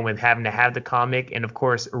in hand with having to have the comic and, of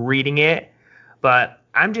course, reading it. But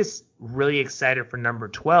I'm just really excited for number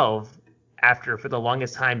 12 after, for the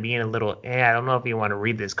longest time, being a little, I don't know if you want to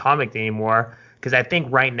read this comic anymore, because I think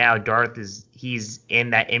right now Darth he's in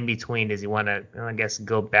that in-between. Does he want to, I guess,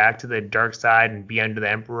 go back to the dark side and be under the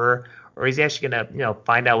Emperor? Or is he actually going to,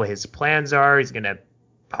 find out what his plans are? He's going to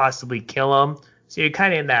possibly kill him. So you're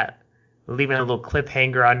kind of in that, leaving a little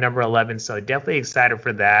cliffhanger on number 11. So definitely excited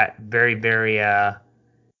for that. Very, very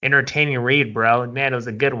entertaining read, bro. Man, it was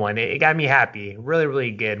a good one. It got me happy. Really, really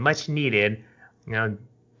good. Much needed.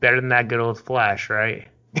 Better than that good old Flash, right?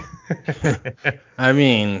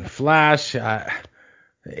 Flash,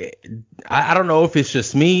 I don't know if it's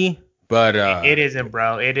just me, but it isn't,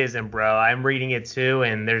 bro. It isn't, bro. I'm reading it too,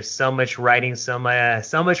 and there's so much writing, so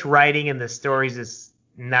much writing, and the story's just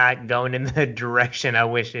not going in the direction I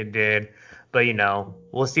wish it did. But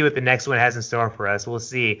we'll see what the next one has in store for us. We'll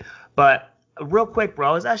see. But real quick, bro,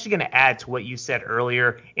 I was actually going to add to what you said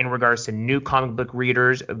earlier in regards to new comic book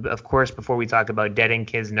readers. Of course, before we talk about Dead End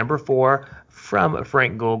Kids number 4 from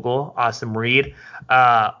Frank Gogol, awesome read.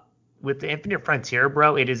 With the Infinite Frontier,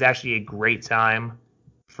 bro, it is actually a great time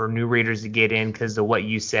for new readers to get in because of what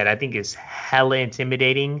you said. I think it's hella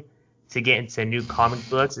intimidating to get into new comic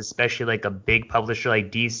books, especially like a big publisher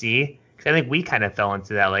like DC. Because I think we kind of fell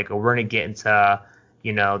into that. Like, we're going to get into,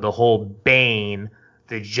 the whole Bane,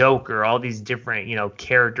 the Joker, all these different,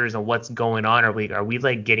 characters and what's going on. Are we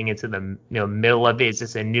like getting into the, middle of it? Is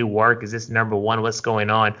this a new work? Is this number 1? What's going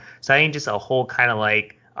on? So I think just a whole kind of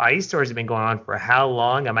like, these stories have been going on for how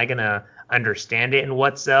long? Am I going to understand it and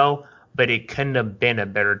what so? But it couldn't have been a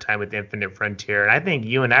better time with Infinite Frontier. And I think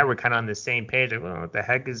you and I were kind of on the same page. Like, well, what the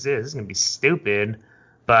heck is this? This is going to be stupid.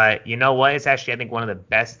 But you know what? It's actually, I think, one of the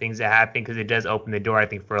best things that happened because it does open the door, I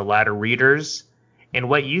think, for a lot of readers. And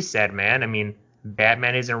what you said, man,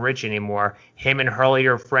 Batman isn't rich anymore. Him and Harley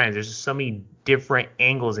are friends. There's just so many different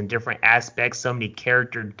angles and different aspects, so many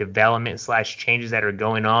character development / changes that are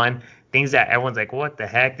going on. Things that everyone's like, what the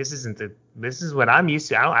heck? This is what I'm used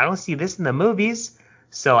to. I don't see this in the movies.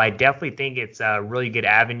 So I definitely think it's a really good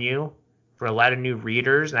avenue for a lot of new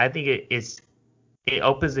readers. And I think it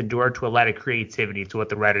opens the door to a lot of creativity to what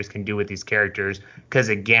the writers can do with these characters. Because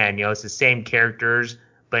again, it's the same characters,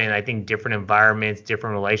 but in, I think, different environments,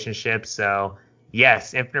 different relationships. So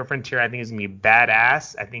yes, Infinite Frontier I think is going to be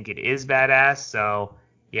badass. I think it is badass. So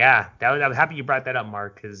yeah, I was happy you brought that up,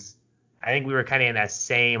 Mark, because I think we were kind of in that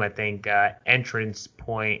same, entrance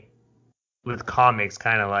point with comics,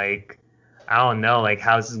 kind of like, I don't know, like,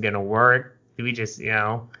 how this is going to work. Do we just,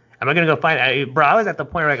 am I going to go find, bro, I was at the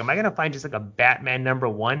point where, am I going to find just like a Batman number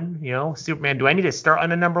 1, Superman? Do I need to start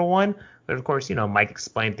on a number 1? But of course, Mike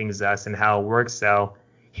explained things to us and how it works. So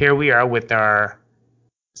here we are with our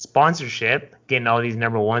sponsorship, getting all these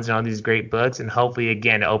number 1s and all these great books. And hopefully,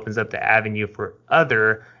 again, it opens up the avenue for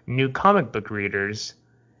other new comic book readers.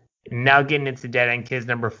 Now getting into Dead End Kids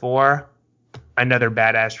number 4, another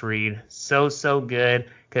badass read. So good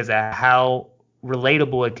because of how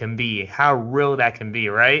relatable it can be, how real that can be,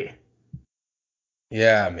 right?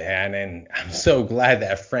 Yeah, man, and I'm so glad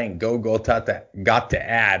that Frank Gogol got to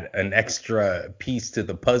add an extra piece to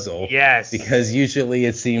the puzzle. Yes. Because usually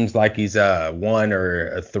it seems like he's a 1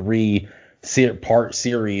 or a 3 part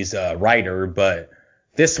series writer, but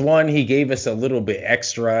this one, he gave us a little bit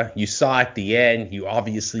extra. You saw at the end, you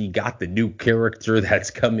obviously got the new character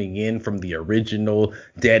that's coming in from the original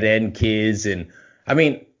Dead End Kids. And I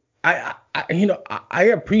mean, I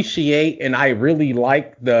appreciate and I really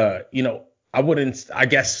like the, I wouldn't, I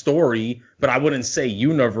guess, story, but I wouldn't say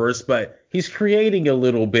universe, but he's creating a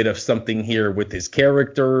little bit of something here with his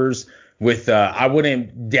characters. I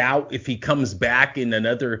wouldn't doubt if he comes back in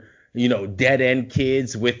another Dead End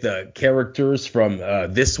Kids with the characters from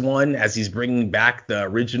this one, as he's bringing back the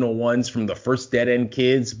original ones from the first Dead End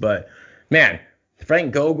Kids. But man,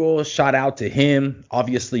 Frank Gogol, shout out to him.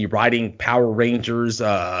 Obviously, writing Power Rangers,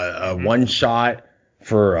 a one shot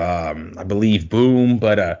for I believe Boom.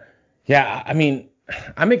 But yeah, I mean,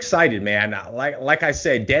 I'm excited, man. Like I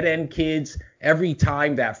said, Dead End Kids. Every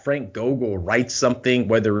time that Frank Gogol writes something,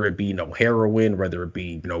 whether it be no heroin, whether it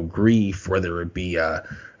be no grief, whether it be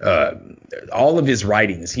all of his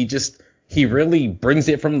writings, he really brings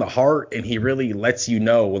it from the heart, and he really lets you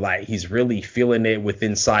know like he's really feeling it with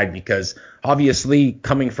inside. Because obviously,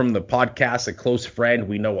 coming from the podcast, a close friend,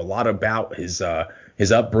 we know a lot about his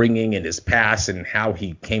upbringing and his past and how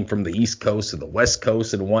he came from the East Coast to the West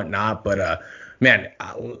Coast and whatnot. But man,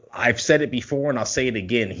 I've said it before and I'll say it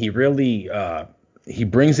again. He really he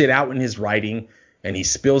brings it out in his writing, and he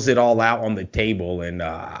spills it all out on the table. And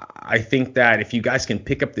I think that if you guys can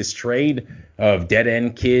pick up this trade of Dead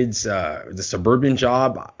End Kids, the Suburban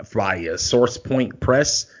Job by Source Point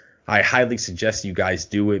Press, I highly suggest you guys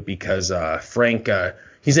do it, because Frank,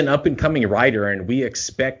 he's an up and coming writer, and we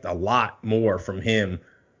expect a lot more from him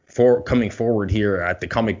for coming forward here at the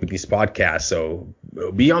Comic Bookies podcast. So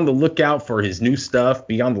be on the lookout for his new stuff.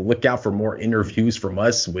 Be on the lookout for more interviews from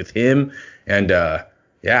us with him. And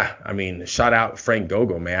yeah, I mean, shout out Frank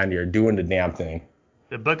Gogol, man. You're doing the damn thing.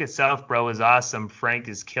 The book itself, bro, is awesome. Frank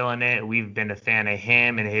is killing it. We've been a fan of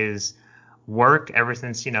him and his work ever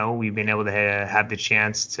since, we've been able to have the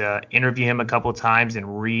chance to interview him a couple times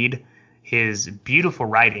and read his beautiful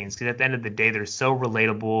writings. Because at the end of the day, they're so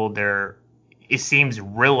relatable. It seems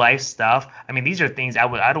real life stuff. I mean, these are things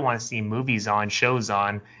I don't want to see movies on, shows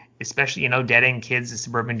on, especially, Dead End Kids, the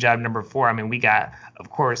Suburban Job #4. I mean, we got, of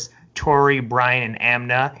course, Tori, Brian, and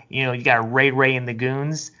Amna. You got Ray and the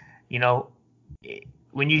Goons.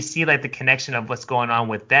 When you see like the connection of what's going on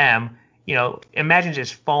with them, imagine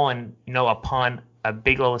just falling, upon a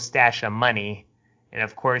big old stash of money. And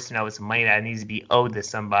of course, it's money that needs to be owed to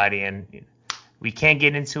somebody. And we can't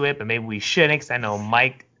get into it, but maybe we shouldn't, because I know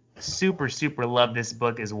Mike super love this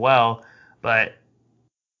book as well. But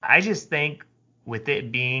I just think with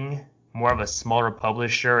it being more of a smaller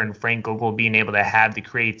publisher and Frank Gogol being able to have the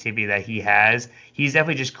creativity that he has, he's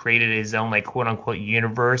definitely just created his own like quote unquote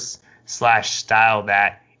universe / style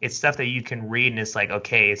that it's stuff that you can read and it's like,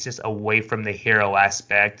 okay, it's just away from the hero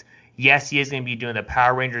aspect. Yes, he is going to be doing the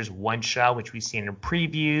Power Rangers one shot, which we've seen in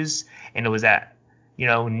previews, and it was that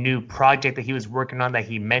new project that he was working on that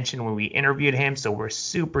he mentioned when we interviewed him. So we're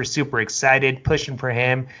super excited, pushing for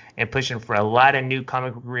him and pushing for a lot of new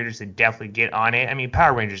comic book readers to definitely get on it. I mean,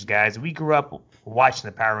 Power Rangers, guys, we grew up watching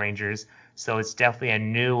the Power Rangers, so it's definitely a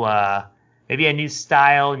new, maybe a new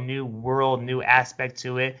style, new world, new aspect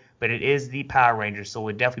to it, but it is the Power Rangers, so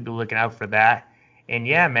we'll definitely be looking out for that. And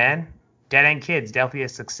yeah, man, Dead End Kids, definitely a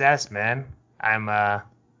success, man. I'm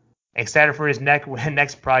excited for his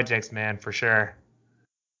next projects, man, for sure.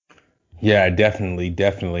 Yeah,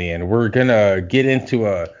 definitely. And we're going to get into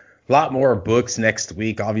a lot more books next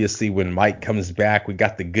week. Obviously, when Mike comes back, we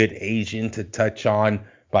got The Good Asian to touch on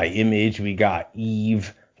by Image. We got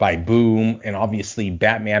Eve by Boom, and obviously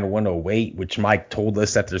Batman 108, which Mike told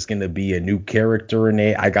us that there's going to be a new character in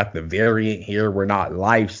it. I got the variant here. We're not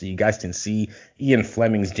live, so you guys can see Ian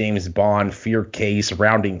Fleming's James Bond Fear Case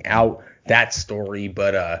rounding out that story.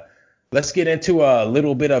 But let's get into a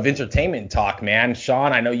little bit of entertainment talk, man.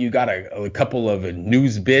 Sean, I know you got a couple of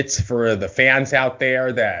news bits for the fans out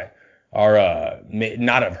there that may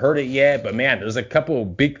not have heard it yet, but man, there's a couple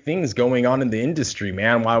big things going on in the industry,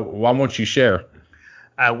 man. Why won't you share?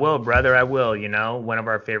 I will, brother. I will. One of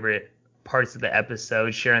our favorite parts of the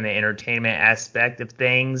episode, sharing the entertainment aspect of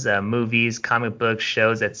things, movies, comic books,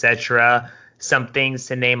 shows, etc. Some things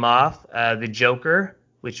to name off. The Joker,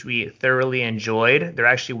 which we thoroughly enjoyed. They're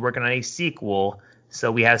actually working on a sequel,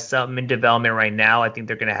 so we have something in development right now. I think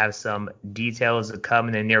they're going to have some details to come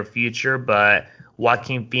in the near future, but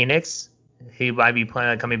Joaquin Phoenix, he might be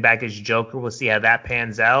planning on coming back as Joker. We'll see how that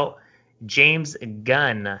pans out. James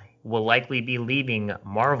Gunn will likely be leaving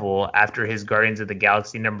Marvel after his Guardians of the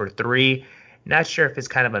Galaxy #3. Not sure if it's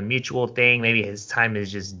kind of a mutual thing. Maybe his time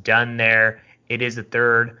is just done there. It is the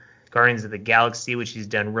third Guardians of the Galaxy, which he's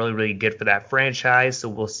done really good for that franchise. So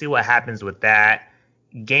we'll see what happens with that.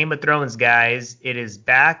 Game of Thrones, guys, it is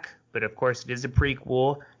back, but of course it is a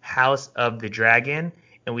prequel, House of the Dragon,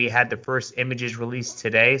 and we had the first images released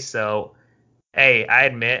today. So, hey, I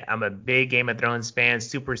admit I'm a big Game of Thrones fan,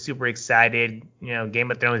 super, super excited.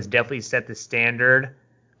 Game of Thrones definitely set the standard.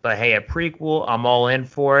 But hey, a prequel, I'm all in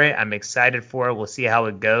for it. I'm excited for it. We'll see how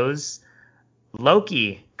it goes.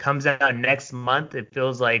 Loki comes out next month. It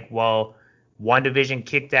feels like, well, WandaVision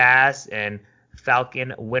kicked ass and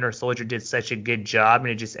Falcon Winter Soldier did such a good job, and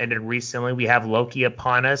it just ended recently. We have Loki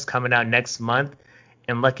upon us coming out next month.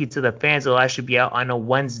 And lucky to the fans, it'll actually be out on a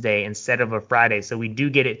Wednesday instead of a Friday. So we do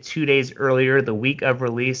get it 2 days earlier, the week of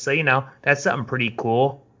release. So, that's something pretty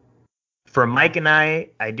cool. For Mike and I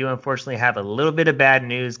do unfortunately have a little bit of bad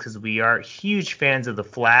news because we are huge fans of The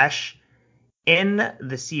Flash. In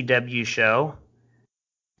the CW show,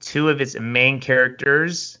 two of its main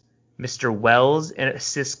characters, Mr. Wells and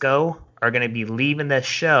Cisco, are going to be leaving the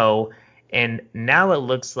show. And now it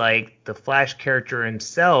looks like the Flash character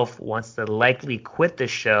himself wants to likely quit the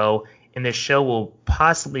show, and the show will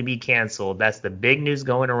possibly be canceled. That's the big news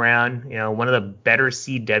going around. One of the better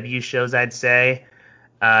CW shows, I'd say.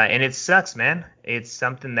 And it sucks, man. It's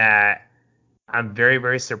something that I'm very,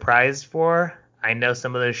 very surprised for. I know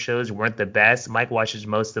some of those shows weren't the best. Mike watches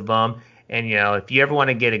most of them. And, if you ever want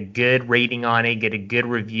to get a good rating on it, get a good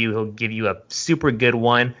review, he'll give you a super good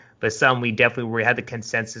one. But some we had the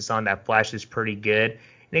consensus on that Flash is pretty good.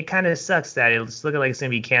 And it kind of sucks that it's looking like it's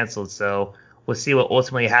going to be canceled. So we'll see what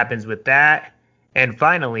ultimately happens with that. And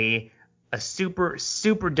finally, a super,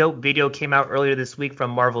 super dope video came out earlier this week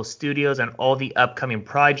from Marvel Studios on all the upcoming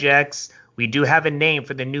projects. We do have a name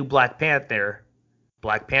for the new Black Panther.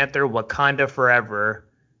 Black Panther, Wakanda Forever.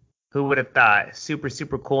 Who would have thought? Super,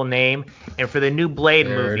 super cool name. And for the new Blade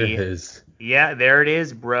movie. There it is. Yeah, there it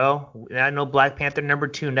is, bro. Not no Black Panther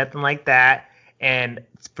 #2, nothing like that. And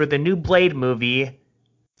for the new Blade movie,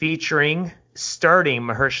 starting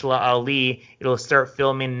Mahershala Ali, it'll start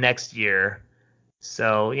filming next year.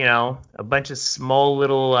 So, a bunch of small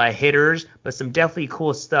little hitters, but some definitely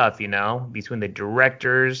cool stuff, between the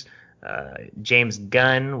directors. James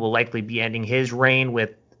Gunn will likely be ending his reign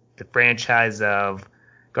with the franchise of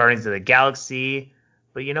Guardians of the Galaxy.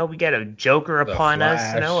 But, we got a Joker upon us,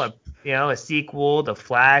 a sequel, The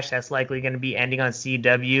Flash, that's likely going to be ending on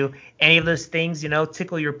CW. Any of those things,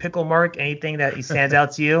 tickle your pickle, Mark? Anything that stands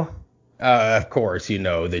out to you? Of course,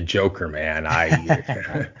 the Joker, man.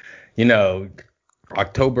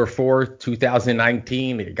 October 4th,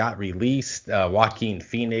 2019, it got released, Joaquin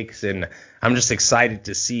Phoenix, and I'm just excited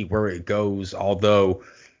to see where it goes. Although,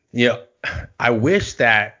 I wish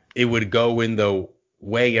that it would go in the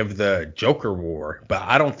way of the Joker war, but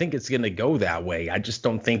I don't think it's going to go that way. I just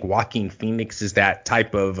don't think Joaquin Phoenix is that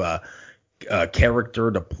type of character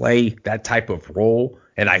to play that type of role.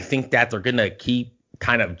 And I think that they're going to keep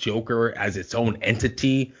kind of Joker as its own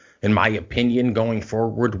entity, in my opinion, going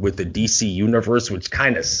forward with the DC universe, which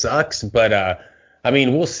kind of sucks. But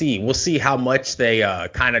we'll see. We'll see how much they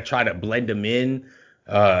kind of try to blend him in.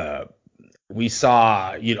 We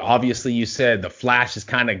saw, obviously you said the Flash is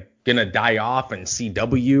kind of going to die off in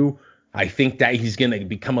CW. I think that he's going to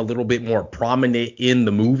become a little bit more prominent in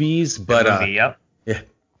the movies. But yep.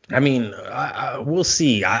 Yeah, we'll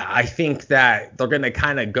see. I think that they're going to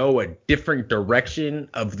kind of go a different direction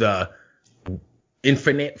of the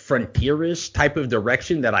Infinite Frontier-ish type of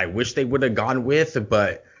direction that I wish they would have gone with,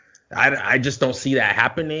 but I just don't see that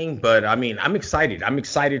happening. But I'm excited. I'm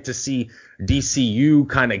excited to see DCU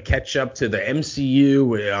kind of catch up to the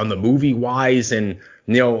MCU on the movie wise, and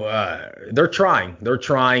they're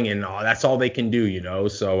trying, and that's all they can do,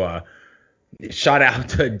 So shout out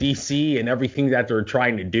to DC and everything that they're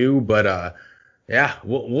trying to do. But yeah,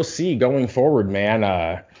 we'll see going forward, man.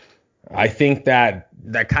 I think that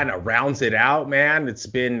kind of rounds it out, man. It's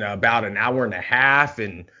been about an hour and a half,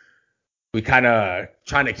 and we kind of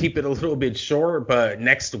trying to keep it a little bit short. But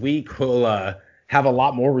next week we'll have a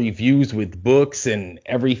lot more reviews with books and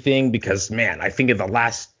everything, because, man, I think in the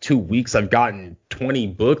last 2 weeks I've gotten 20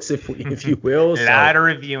 books, if you will. A lot of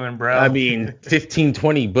reviewing, bro. 15,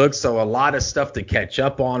 20 books. So a lot of stuff to catch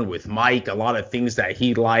up on with Mike, a lot of things that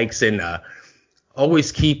he likes, and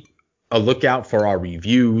always keep a lookout for our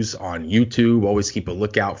reviews on YouTube. Always keep a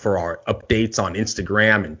lookout for our updates on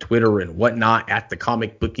Instagram and Twitter and whatnot, at the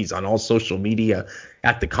Comic Bookies on all social media,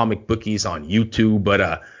 at the Comic Bookies on YouTube.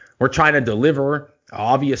 But we're trying to deliver.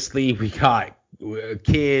 Obviously, we got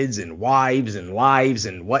kids and wives and lives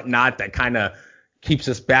and whatnot that kind of keeps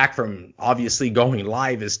us back from obviously going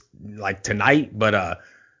live is like tonight. But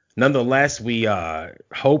nonetheless, we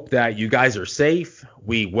hope that you guys are safe.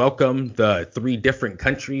 We welcome the 3 different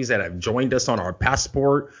countries that have joined us on our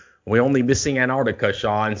passport. we're only missing Antarctica,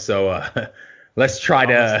 Sean. So let's try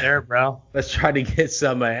Almost to there, bro. let's try to get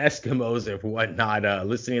some Eskimos and whatnot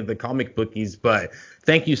listening to the comic bookies. But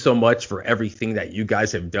thank you so much for everything that you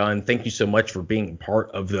guys have done. Thank you so much for being part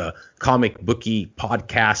of the comic bookie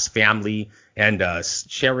podcast family and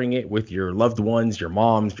sharing it with your loved ones, your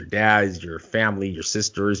moms, your dads, your family, your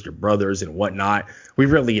sisters, your brothers, and whatnot. We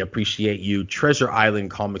really appreciate you. Treasure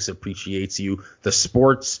Island Comics appreciates you. The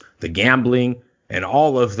sports, the gambling, and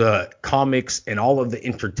all of the comics and all of the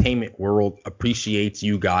entertainment world appreciates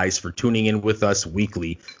you guys for tuning in with us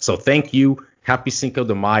weekly. So thank you. Happy Cinco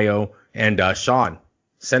de Mayo. And Sean,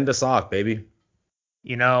 send us off, baby.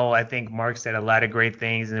 I think Mark said a lot of great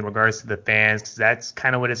things in regards to the fans, 'cause that's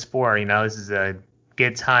kind of what it's for. This is a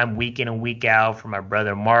good time week in and week out for my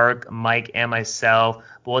brother Mark, Mike, and myself.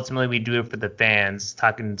 But ultimately, we do it for the fans,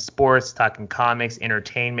 talking sports, talking comics,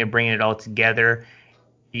 entertainment, bringing it all together.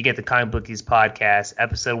 You get the Comic Bookies podcast,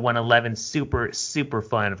 episode 111, super, super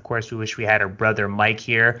fun. Of course, we wish we had our brother Mike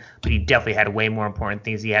here, but he definitely had way more important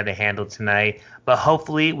things he had to handle tonight. But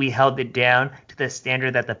hopefully we held it down to the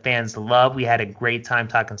standard that the fans love. We had a great time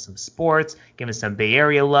talking some sports, giving some Bay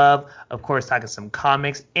Area love, of course, talking some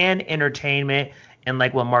comics and entertainment. And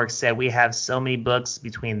like what Mark said, we have so many books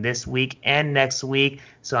between this week and next week,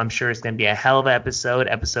 so I'm sure it's going to be a hell of an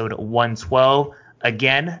episode 112.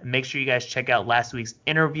 Again, make sure you guys check out last week's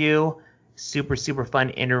interview. Super, super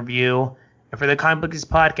fun interview. And for the Comic Bookies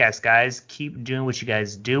podcast, guys, keep doing what you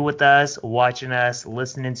guys do with us, watching us,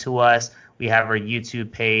 listening to us. We have our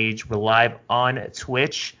YouTube page. We're live on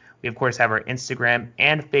Twitch. We, of course, have our Instagram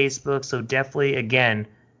and Facebook. So definitely, again,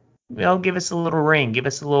 give us a little ring. Give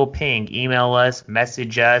us a little ping. Email us,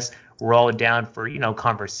 message us. We're all down for,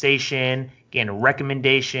 conversation, getting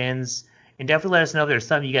recommendations. And definitely let us know if there's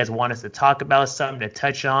something you guys want us to talk about, something to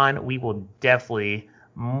touch on. We will definitely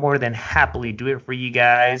more than happily do it for you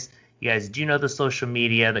guys. You guys do know the social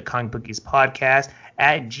media, the Comic Bookies podcast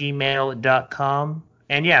at gmail.com.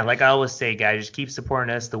 And yeah, like I always say, guys, just keep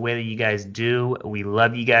supporting us the way that you guys do. We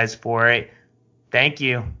love you guys for it. Thank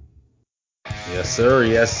you. Yes, sir.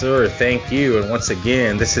 Yes, sir. Thank you. And once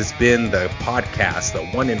again, this has been the podcast, the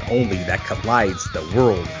one and only that collides the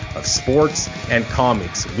world of sports and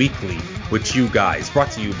comics weekly with you guys. Brought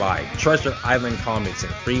to you by Treasure Island Comics in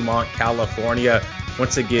Fremont, California.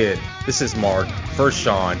 Once again, this is Mark, for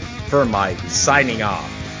Sean, for Mike, signing off.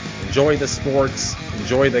 Enjoy the sports,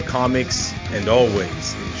 enjoy the comics, and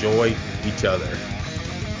always enjoy each other.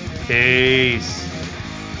 Peace.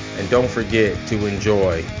 And don't forget to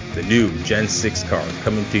enjoy the new Gen 6 card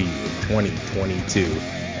coming to you in 2022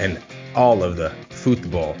 and all of the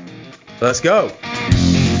football. Let's go.